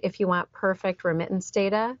 Right? If you want perfect remittance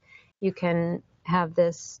data, you can have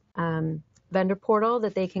this vendor portal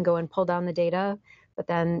that they can go and pull down the data, but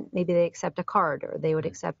then maybe they accept a card or they would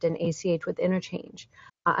accept an ACH with interchange,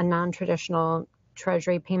 a non-traditional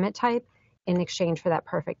Treasury payment type in exchange for that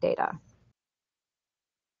perfect data.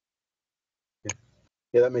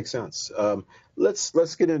 Yeah, that makes sense.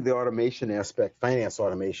 Let's get into the automation aspect, finance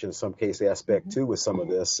automation in some case aspect too, with some of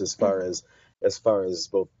this as far as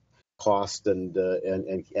both cost and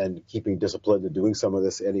keeping discipline to doing some of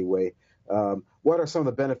this anyway. What are some of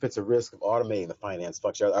the benefits or risks of automating the finance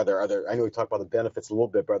function? Are there? I know we talked about the benefits a little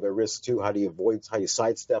bit, but are there risks too? How do you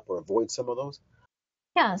sidestep or avoid some of those?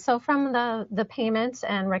 Yeah, so from the payments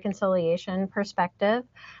and reconciliation perspective,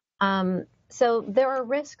 so there are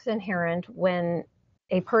risks inherent when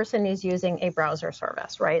a person is using a browser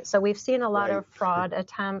service, right? So we've seen a lot of fraud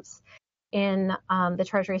attempts in the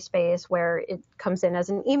Treasury space where it comes in as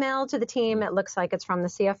an email to the team. It looks like it's from the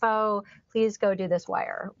CFO. Please go do this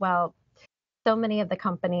wire. Well, so many of the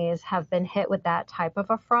companies have been hit with that type of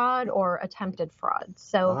a fraud or attempted fraud.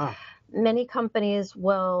 So many companies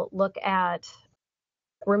will look at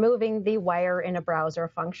removing the wire in a browser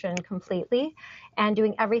function completely and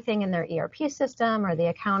doing everything in their ERP system or the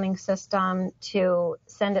accounting system to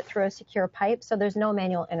send it through a secure pipe so there's no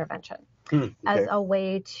manual intervention as a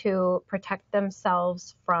way to protect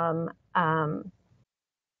themselves from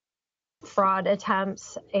fraud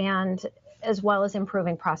attempts and as well as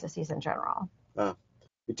improving processes in general.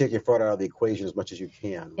 You take your fraud out of the equation as much as you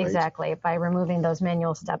can, right? Exactly. By removing those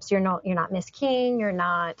manual steps, you're not miskeying, you're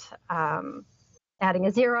not adding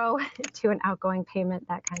a zero to an outgoing payment,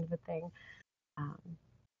 that kind of a thing.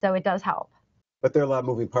 So it does help. But there are a lot of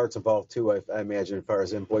moving parts involved too, I imagine, as far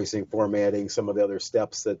as invoicing, formatting, some of the other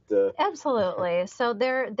steps that... Absolutely. So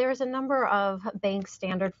there's a number of bank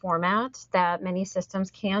standard formats that many systems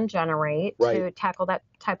can generate to tackle that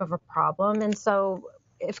type of a problem. And so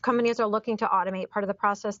if companies are looking to automate part of the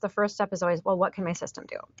process, the first step is always, well, what can my system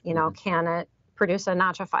do? You know, can it produce a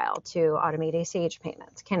Nacha file to automate ACH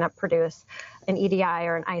payments? Can it produce an EDI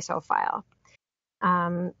or an ISO file?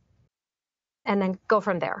 And then go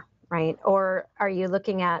from there, right? Or are you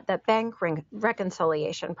looking at that bank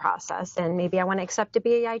reconciliation process? And maybe I want to accept a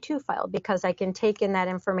BAI2 file because I can take in that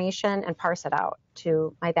information and parse it out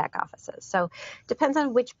to my back offices. So it depends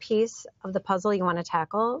on which piece of the puzzle you want to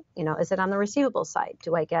tackle. You know, is it on the receivables side?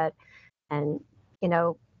 Do I get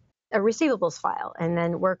a receivables file and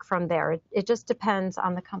then work from there? It just depends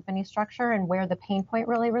on the company structure and where the pain point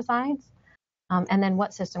really resides, and then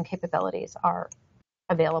what system capabilities are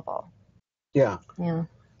available. Yeah.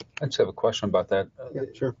 I just have a question about that. Yeah,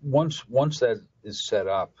 sure. Once that is set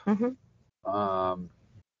up,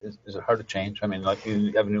 is it hard to change? I mean, like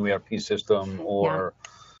you have a new ERP system or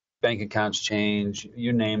bank accounts change,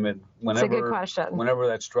 you name it. That's a good question. Whenever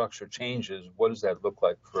that structure changes, what does that look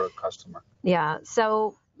like for a customer? Yeah.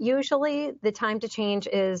 So usually the time to change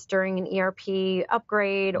is during an ERP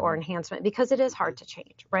upgrade or enhancement because it is hard to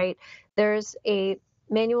change, right? There's a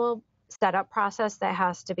manual setup process that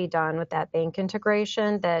has to be done with that bank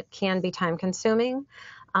integration that can be time consuming.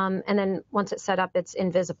 And then once it's set up, it's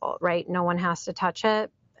invisible, right? No one has to touch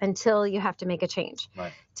it until you have to make a change.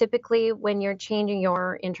 Right. Typically, when you're changing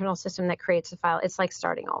your internal system that creates a file, it's like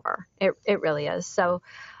starting over. It really is. So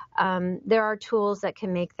there are tools that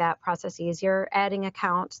can make that process easier. Adding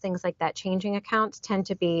accounts, things like that, changing accounts tend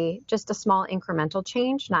to be just a small incremental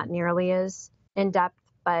change, not nearly as in-depth.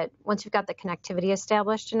 But once you've got the connectivity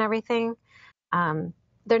established and everything,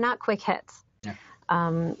 they're not quick hits.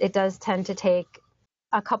 Yeah. It does tend to take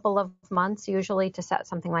a couple of months usually to set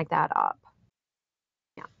something like that up.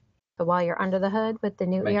 Yeah. So while you're under the hood with the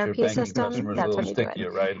new ERP system, that's when you do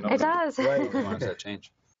it. Right? It does. Right. Why does that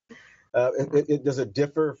change? Does it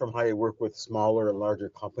differ from how you work with smaller and larger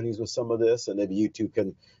companies with some of this? And maybe you two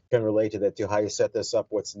can relate to that too, how you set this up,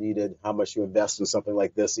 what's needed, how much you invest in something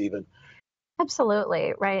like this even.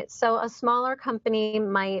 Absolutely, right. So a smaller company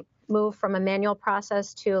might move from a manual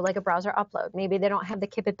process to like a browser upload. Maybe they don't have the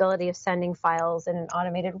capability of sending files in an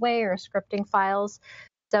automated way or scripting files.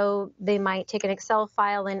 So they might take an Excel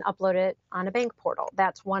file and upload it on a bank portal.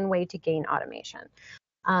 That's one way to gain automation.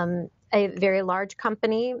 A very large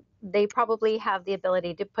company, they probably have the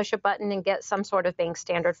ability to push a button and get some sort of bank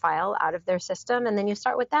standard file out of their system, and then you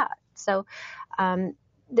start with that. So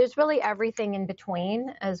there's really everything in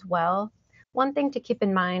between as well. One thing to keep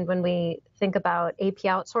in mind when we think about AP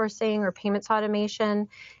outsourcing or payments automation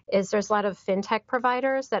is there's a lot of fintech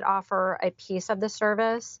providers that offer a piece of the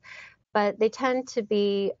service, but they tend to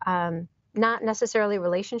be not necessarily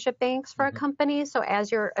relationship banks for a company. So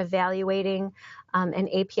as you're evaluating an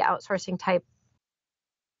AP outsourcing type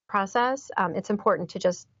process, it's important to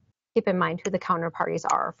just keep in mind who the counterparties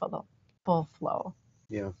are for the full flow.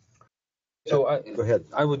 Yeah. So go ahead.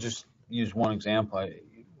 I would just use one example.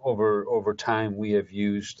 Over time, we have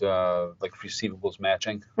used like receivables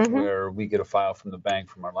matching, where we get a file from the bank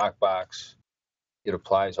from our lockbox. It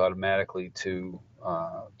applies automatically to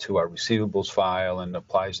our receivables file and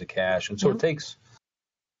applies the cash. And so it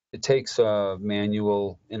takes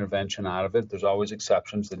manual intervention out of it. There's always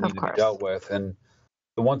exceptions that need to be dealt with. And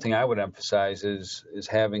the one thing I would emphasize is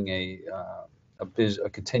having a a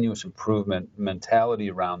continuous improvement mentality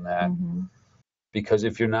around that. Mm-hmm. Because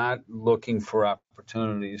if you're not looking for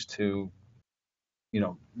opportunities to,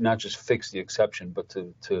 not just fix the exception, but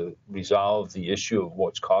to resolve the issue of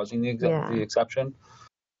what's causing the exception,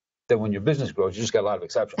 then when your business grows, you just got a lot of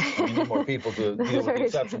exceptions. And you need more people to deal with the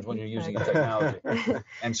exceptions when you're using technology.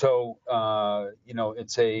 And so,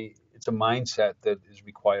 it's a mindset that is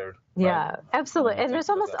required. Yeah, right? absolutely. And there's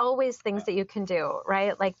almost always things that you can do,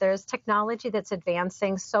 right? Like there's technology that's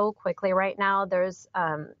advancing so quickly right now. There's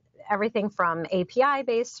everything from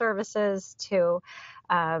API-based services to,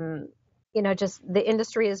 just the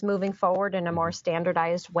industry is moving forward in a more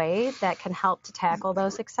standardized way that can help to tackle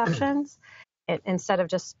those exceptions instead of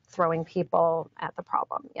just throwing people at the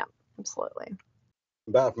problem. Yeah, absolutely.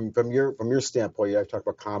 Bob, from your standpoint, I've talked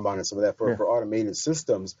about Kanban and some of that for automated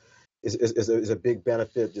systems. Is a big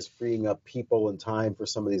benefit just freeing up people and time for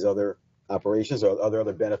some of these other operations, or other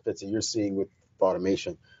benefits that you're seeing with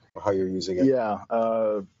automation, or how you're using it? Yeah,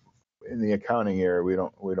 in the accounting area, we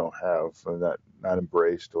don't have not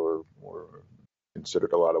embraced or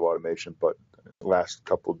considered a lot of automation. But the last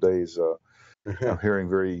couple of days, I'm hearing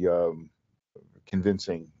very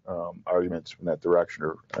convincing arguments from that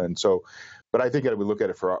direction. And so, but I think that we look at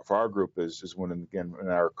it for our group is when, again, in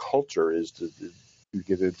our culture is to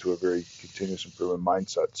get into a very continuous improvement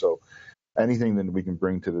mindset. So anything that we can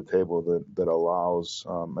bring to the table that allows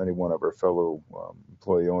any one of our fellow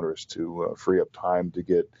employee owners to free up time to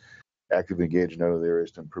get actively engaged in other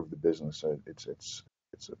areas to improve the business, it's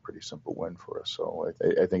a pretty simple win for us. So I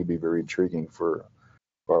think it'd be very intriguing for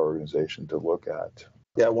our organization to look at.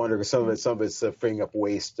 Yeah, I wonder because some of it's freeing up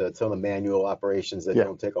waste, some of the manual operations that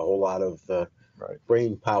don't take a whole lot of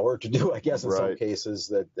brain power to do, I guess, in some cases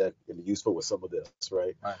that can be useful with some of this,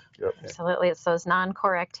 right? Yep. Absolutely. It's those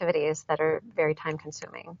non-core activities that are very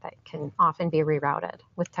time-consuming that can often be rerouted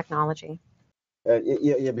with technology.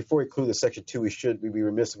 Before we conclude the section 2, we be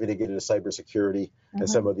remiss if we didn't get into cybersecurity and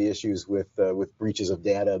some of the issues with breaches of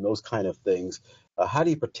data and those kind of things. How do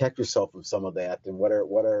you protect yourself from some of that? And what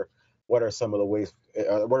are some of the ways?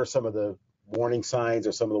 What are some of the warning signs,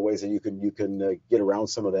 or some of the ways that you can get around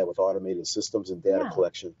some of that with automated systems and data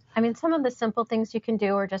collection? I mean, some of the simple things you can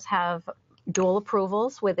do are just have dual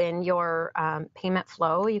approvals within your payment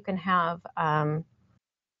flow. You can have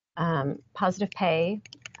positive pay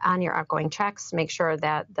on your outgoing checks. Make sure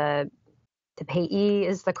that the payee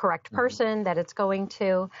is the correct person that it's going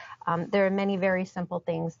to. There are many very simple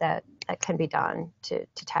things that can be done to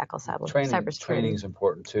tackle cybersecurity. Training is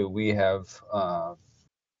important too. We have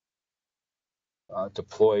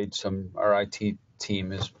deployed our IT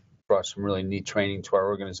team has brought some really neat training to our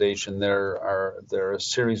organization. There are a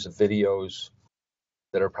series of videos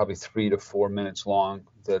that are probably 3 to 4 minutes long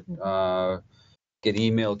that get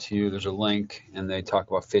emailed to you. There's a link, and they talk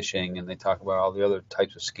about phishing, and they talk about all the other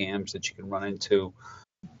types of scams that you can run into,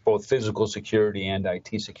 both physical security and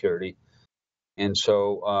IT security. And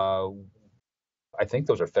so I think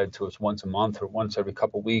those are fed to us once a month or once every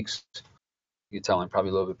couple of weeks. You can tell I'm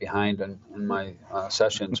probably a little bit behind in my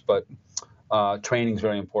sessions, but training is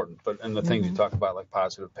very important. And the things you talk about, like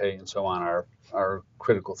positive pay and so on, are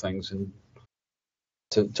critical things and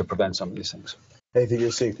to prevent some of these things. Anything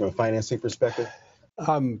you're seeing from a financing perspective?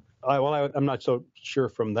 I'm not so sure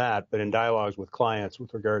from that, but in dialogues with clients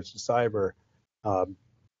with regards to cyber,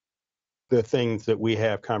 the things that we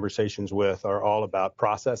have conversations with are all about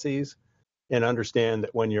processes, and understand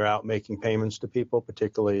that when you're out making payments to people,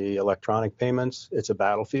 particularly electronic payments, it's a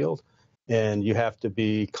battlefield, and you have to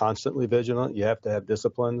be constantly vigilant. You have to have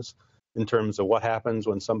disciplines in terms of what happens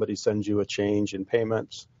when somebody sends you a change in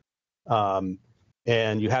payments.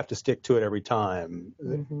 And you have to stick to it every time.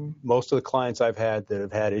 Most of the clients I've had that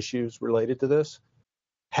have had issues related to this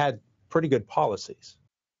had pretty good policies,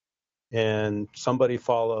 and somebody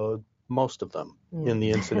followed most of them in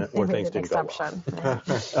the incident where things didn't go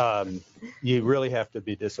well. You really have to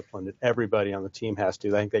be disciplined. Everybody on the team has to.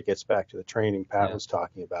 I think that gets back to the training Pat was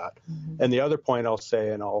talking about. And the other point I'll say,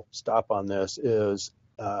 and I'll stop on this, is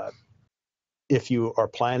if you are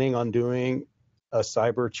planning on doing a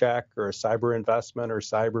cyber check or a cyber investment or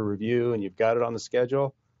cyber review and you've got it on the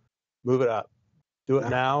schedule, move it up. Do it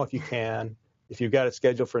now if you can. If you've got it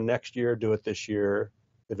scheduled for next year, do it this year.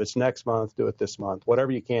 If it's next month, do it this month.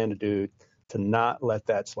 Whatever you can to do to not let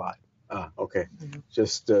that slide. Okay.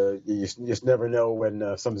 Just you just never know when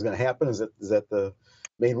something's going to happen. Is that the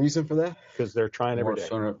main reason for that? Because they're trying every day.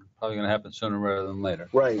 Probably going to happen sooner rather than later.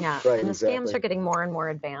 Right. Yeah. Right. And the scams are getting more and more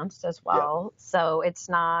advanced as well. So it's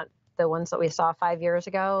not the ones that we saw 5 years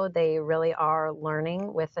ago. They really are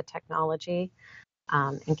learning with the technology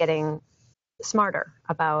and getting smarter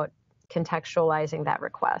about contextualizing that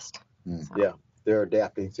request. Yeah. they're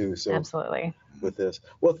adapting too. So Absolutely. with this,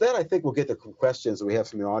 well, with that, I think we'll get the questions that we have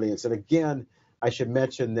from the audience. And again, I should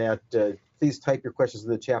mention that please type your questions in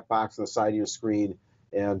the chat box on the side of your screen,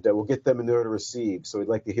 and we'll get them in order to receive. So we'd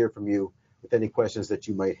like to hear from you with any questions that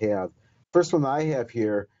you might have. First one I have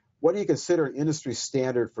here: what do you consider an industry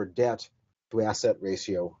standard for debt to asset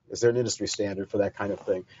ratio? Is there an industry standard for that kind of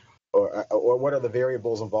thing, or what are the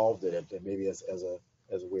variables involved in it? And maybe as a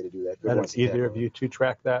way to do that. And either of you two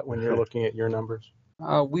track that when you're looking at your numbers?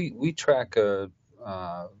 We track a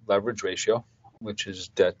leverage ratio, which is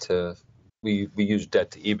debt to. We use debt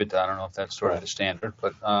to EBITDA. I don't know if that's sort of the standard,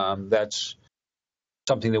 but that's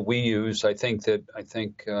something that we use. I think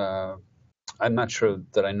I'm not sure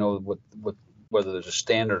that I know whether there's a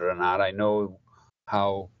standard or not. I know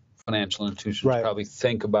how financial institutions probably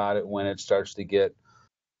think about it when it starts to get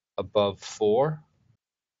above 4.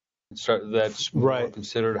 That's more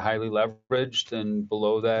considered highly leveraged, and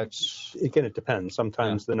below that's... Again, it depends.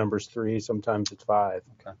 Sometimes the number's 3, sometimes it's 5.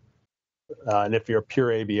 Okay. And if you're a pure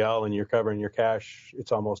ABL and you're covering your cash,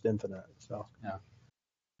 it's almost infinite. So yeah,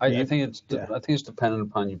 I think it's dependent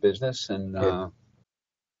upon your business, and I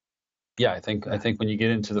think when you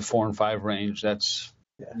get into the 4 and 5 range, that's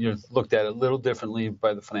you're looked at a little differently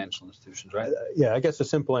by the financial institutions, right? I guess the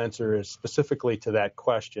simple answer is specifically to that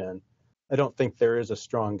question. I don't think there is a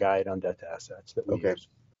strong guide on debt to assets that we use.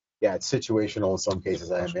 Yeah, it's situational in some cases,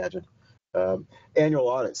 I imagine. Annual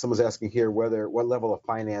audit. Someone's asking here what level of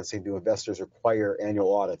financing do investors require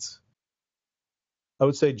annual audits? I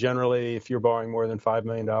would say generally, if you're borrowing more than $5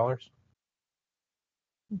 million,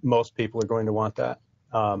 most people are going to want that.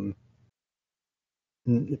 But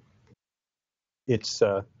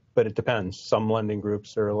it depends. Some lending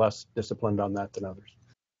groups are less disciplined on that than others.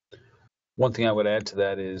 One thing I would add to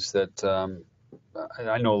that is that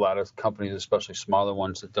I know a lot of companies, especially smaller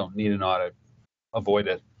ones, that don't need an audit, avoid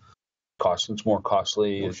it. It's more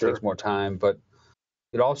costly, it takes more time, but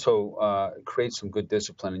it also creates some good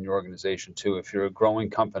discipline in your organization too. If you're a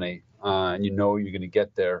growing company and you know you're going to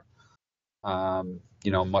get there,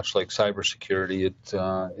 much like cybersecurity,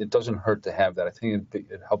 it doesn't hurt to have that. I think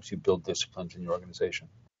it helps you build disciplines in your organization.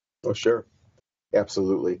 Oh, sure.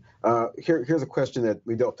 Absolutely. Here's a question that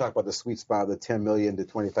we don't talk about, the sweet spot of the 10 million to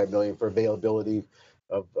 25 million for availability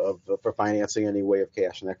for financing, any way of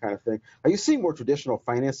cash and that kind of thing. Are you seeing more traditional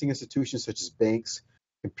financing institutions such as banks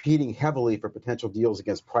competing heavily for potential deals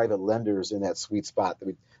against private lenders in that sweet spot,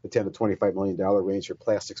 the 10 to 25 million dollar range for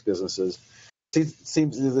plastics businesses?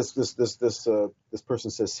 Seems this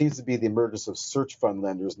person says seems to be the emergence of search fund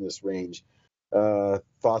lenders in this range.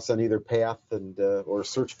 Thoughts on either path or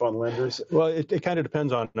search fund lenders? Well, it kind of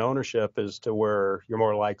depends on ownership as to where you're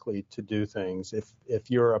more likely to do things. If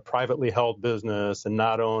you're a privately held business and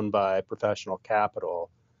not owned by professional capital,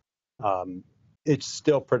 it's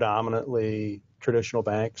still predominantly traditional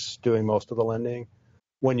banks doing most of the lending.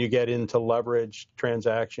 When you get into leveraged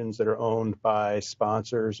transactions that are owned by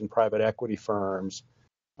sponsors and private equity firms,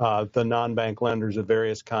 the non-bank lenders of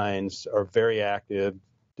various kinds are very active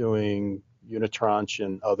doing unitranche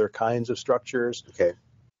and other kinds of structures. Okay.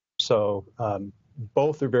 So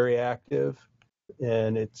both are very active,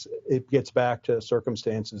 and it gets back to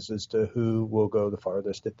circumstances as to who will go the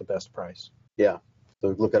farthest at the best price. Yeah.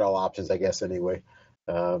 So look at all options, I guess, anyway.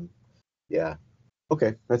 Yeah.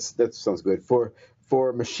 Okay. That sounds good. For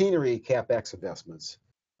machinery CapEx investments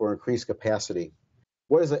for increased capacity,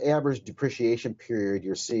 what is the average depreciation period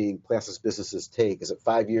you're seeing plastics businesses take? Is it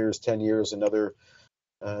 5 years, 10 years, another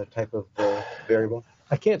type of variable?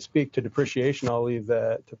 I can't speak to depreciation. I'll leave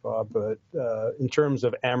that to Bob. But in terms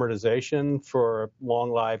of amortization for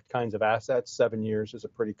long-lived kinds of assets, 7 years is a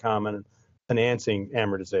pretty common financing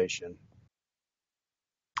amortization.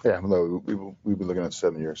 Yeah, no, we've been looking at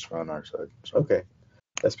 7 years on our side. So. Okay,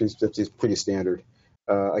 that's pretty standard.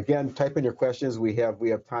 Again, type in your questions. We have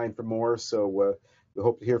time for more, so we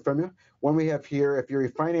hope to hear from you. One we have here: if you're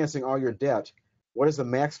refinancing all your debt, what is the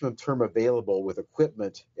maximum term available with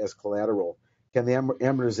equipment as collateral? Can the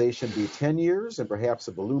amortization be 10 years and perhaps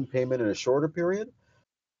a balloon payment in a shorter period?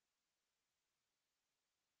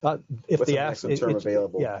 What's the maximum term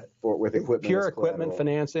available with equipment? Pure equipment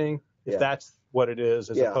financing, if that's what it is,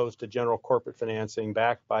 as opposed to general corporate financing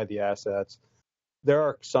backed by the assets. There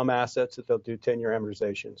are some assets that they'll do 10-year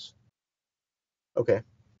amortizations. Okay.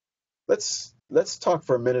 Let's talk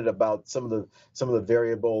for a minute about some of the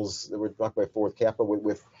variables that we're talking about with capital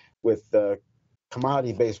with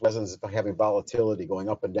commodity-based resins having volatility going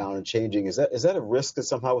up and down and changing. Is that a risk that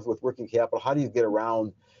somehow with working capital? How do you get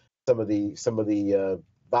around some of the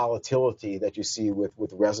volatility that you see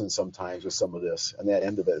with resin sometimes with some of this and that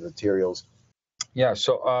end of it, materials? Yeah,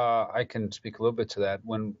 so I can speak a little bit to that.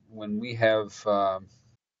 When we have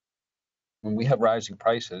rising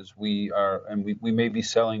prices, we may be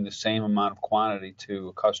selling the same amount of quantity to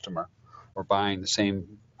a customer, or buying the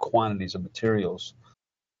same quantities of materials,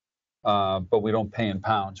 but we don't pay in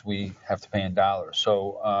pounds. We have to pay in dollars.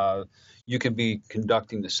 So you can be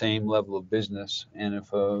conducting the same level of business, and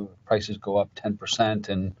if prices go up 10%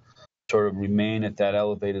 and sort of remain at that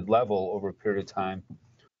elevated level over a period of time,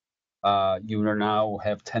 you are now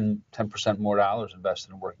have 10% more dollars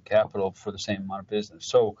invested in working capital for the same amount of business.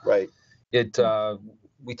 So Right.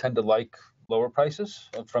 We tend to like lower prices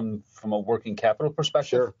from a working capital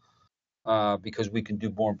perspective. Sure. Because we can do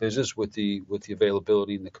more business with the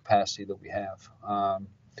availability and the capacity that we have.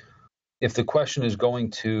 If the question is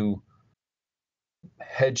going to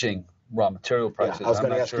hedging raw material prices, I'm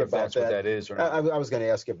not sure if that's what that is or not. I was going to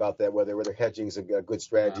ask you about that, whether hedging is a good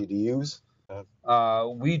strategy to use.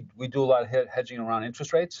 We do a lot of hedging around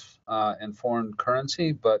interest rates and foreign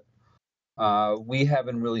currency, but we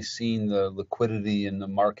haven't really seen the liquidity in the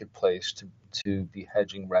marketplace to be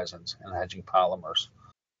hedging resins and hedging polymers.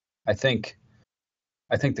 I think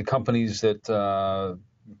the companies that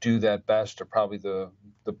do that best are probably the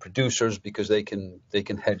producers, because they can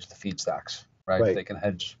hedge the feedstocks, right? They can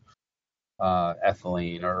hedge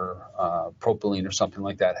ethylene or propylene or something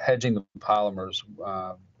like that. Hedging the polymers,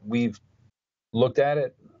 we've looked at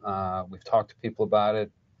it, we've talked to people about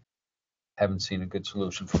it, haven't seen a good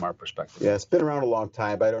solution from our perspective. Yeah, it's been around a long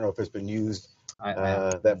time, but I don't know if it's been used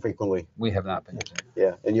that frequently. We have not been using it.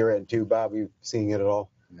 Yeah, and you're in too, Bob. You seeing it at all?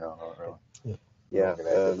 No, not really. Yeah,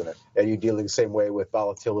 and you dealing the same way with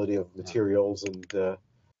volatility of materials, and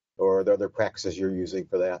or are there other practices you're using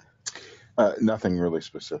for that? Nothing really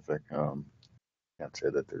specific. Can't say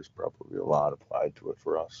that there's probably a lot applied to it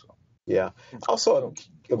for us. So. Yeah. Also,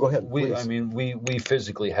 go ahead. We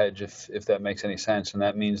physically hedge, if that makes any sense, and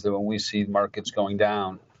that means that when we see markets going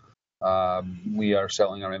down, we are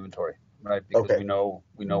selling our inventory, right? Because we know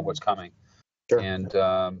what's coming. Sure.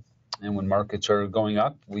 And when markets are going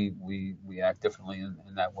up, we act differently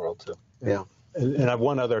in that world too. Yeah. And I have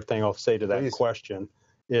one other thing I'll say to that question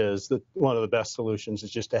is that one of the best solutions is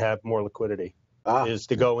just to have more liquidity. Is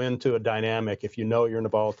to go into a dynamic. If you know you're in a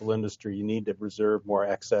volatile industry, you need to reserve more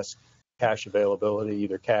excess cash availability,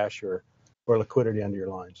 either cash or liquidity under your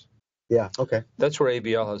lines. Yeah. Okay. That's where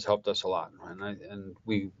ABL has helped us a lot, and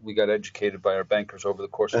we got educated by our bankers over the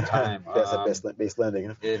course of time. That's base lending.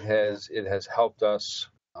 Huh? It has helped us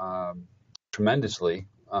tremendously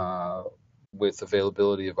with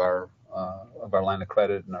availability of our line of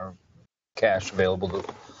credit and our cash available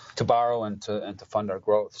to borrow and to fund our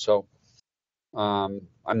growth. So I'm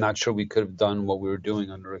not sure we could have done what we were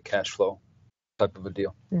doing under a cash flow type of a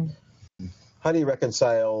deal. How do you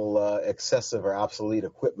reconcile excessive or obsolete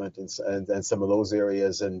equipment and some of those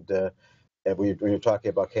areas, and when you're talking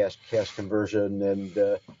about cash conversion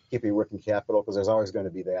and keeping working capital, because there's always going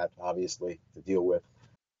to be that, obviously, to deal with.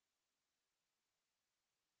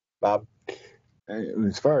 Bob?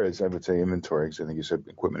 As far as I would say inventory, because I think you said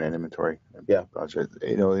equipment and inventory. Yeah.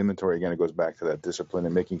 Inventory, again, it goes back to that discipline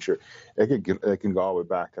and making sure it can go all the way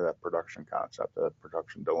back to that production concept, that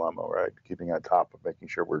production dilemma, right? Keeping on top of making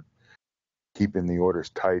sure we're keeping the orders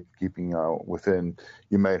tight, keeping within.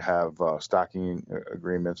 You might have stocking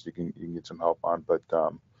agreements you can get some help on, but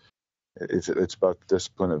it's about the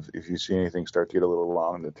discipline of, if you see anything start to get a little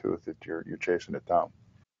long in the tooth, that you're chasing it down.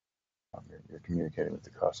 You're communicating with the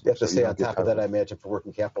customer. You have to stay on top of that, I imagine, for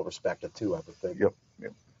working capital perspective too, I would think. Yep.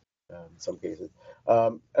 In some cases.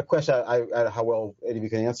 A question I don't know how well any of you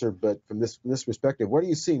can answer, but from this perspective, what are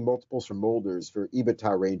you seeing multiples for molders for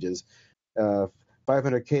EBITDA ranges?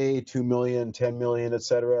 500K, 2 million, 10 million, et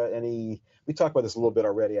cetera. We talked about this a little bit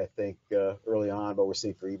already, I think, early on, but we're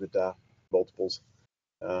seeing for EBITDA multiples.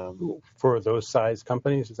 For those size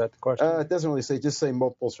companies, is that the question? It doesn't really say, just say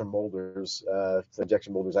multiples for molders,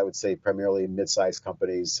 injection molders. I would say primarily mid-sized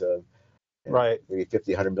companies, right? Maybe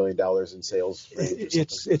 $50, $100 million in sales.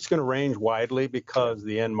 It's going to range widely because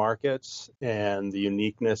the end markets and the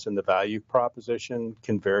uniqueness and the value proposition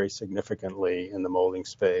can vary significantly in the molding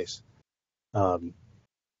space.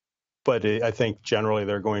 But I think generally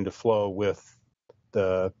they're going to flow with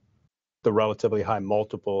the relatively high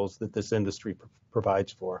multiples that this industry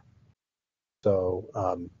provides for. So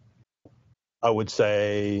I would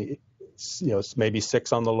say, maybe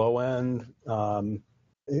 6 on the low end.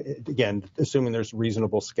 Again, assuming there's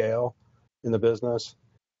reasonable scale in the business.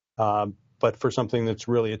 But for something that's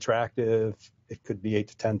really attractive, it could be 8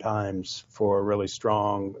 to 10 times for a really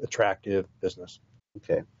strong, attractive business.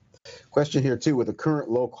 Okay. Question here too, with the current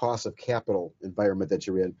low cost of capital environment that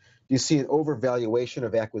you're in, do you see an overvaluation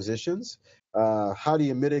of acquisitions? How do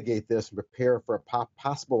you mitigate this and prepare for a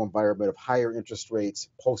possible environment of higher interest rates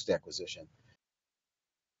post-acquisition?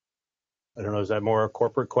 I don't know, is that more a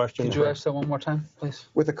corporate question? Could you ask that one more time, please?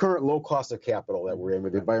 With the current low cost of capital that we're in,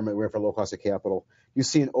 with the environment we're in for low cost of capital, you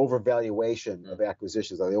see an overvaluation of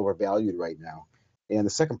acquisitions. Are they overvalued right now? And the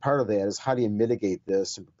second part of that is, how do you mitigate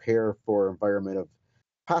this and prepare for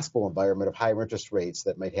possible environment of higher interest rates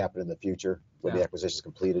that might happen in the future when the acquisition is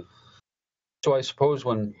completed? So I suppose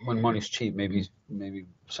when money's cheap, maybe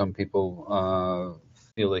some people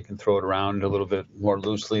feel they can throw it around a little bit more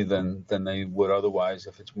loosely than they would otherwise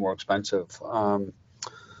if it's more expensive. I'm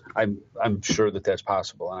sure that's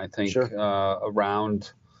possible, and I think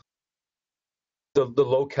around the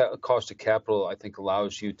low cost of capital, I think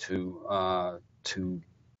allows you to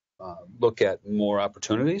look at more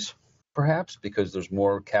opportunities, perhaps because there's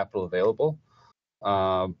more capital available.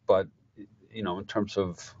 But in terms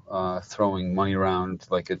of throwing money around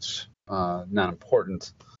like it's not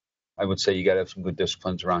important, I would say you got to have some good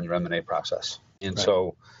disciplines around your M&A process. And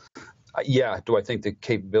so, do I think the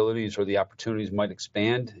capabilities or the opportunities might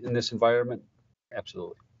expand in this environment?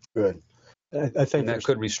 Absolutely. Good. I think that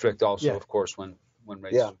could restrict also, of course, when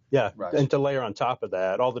rates rise. And to layer on top of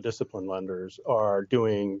that, all the discipline lenders are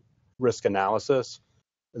doing risk analysis.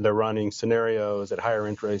 They're running scenarios at higher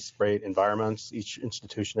interest rate environments. Each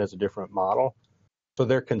institution has a different model. So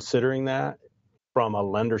they're considering that from a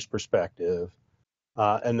lender's perspective.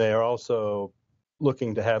 And they are also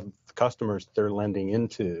looking to have customers they're lending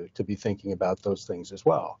into to be thinking about those things as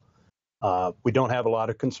well. We don't have a lot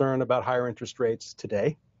of concern about higher interest rates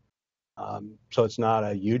today. So it's not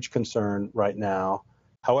a huge concern right now.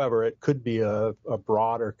 However, it could be a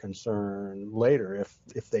broader concern later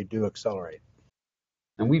if they do accelerate.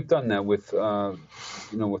 And we've done that with,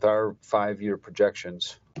 with our 5-year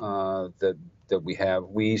projections that we have.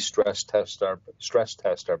 We stress test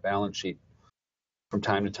our balance sheet from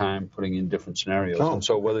time to time, putting in different scenarios. And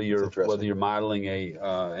so whether you're modeling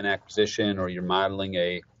an acquisition, or you're modeling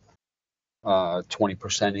a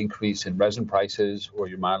 20% increase in resin prices, or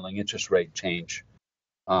you're modeling interest rate change,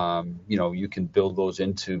 you can build those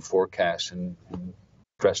into forecasts and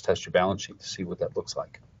stress test your balance sheet to see what that looks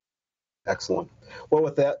like. Excellent. Well,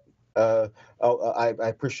 with that, I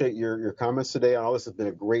appreciate your comments today on all this. Has been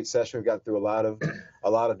a great session. We've got through a lot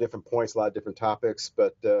of different points, a lot of different topics,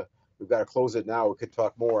 but we've got to close it now. We could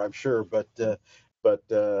talk more, I'm sure, but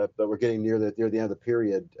we're getting near the end of the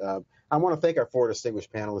period. I want to thank our 4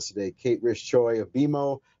 distinguished panelists today: Kate Risch-Choi of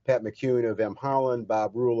BMO, Pat McCune of M. Holland,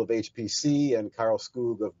 Bob Rule of HPC, and Carl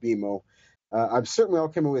Skoog of BMO. I'm certainly all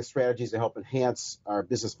coming with strategies to help enhance our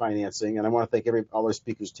business financing, and I want to thank all our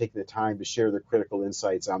speakers taking the time to share their critical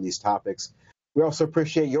insights on these topics. We also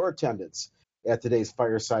appreciate your attendance at today's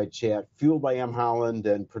Fireside Chat, fueled by M. Holland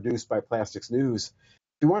and produced by Plastics News.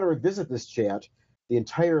 If you want to revisit this chat, the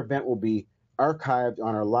entire event will be archived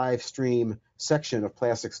on our live stream section of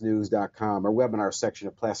plasticsnews.com, our webinar section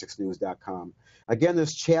of plasticsnews.com. Again,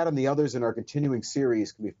 this chat and the others in our continuing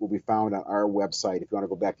series will be found on our website if you want to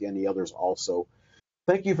go back to any others also.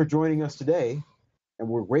 Thank you for joining us today, and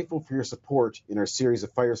we're grateful for your support in our series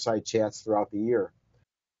of Fireside Chats throughout the year.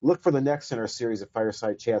 Look for the next in our series of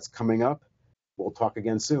Fireside Chats coming up. We'll talk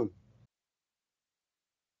again soon.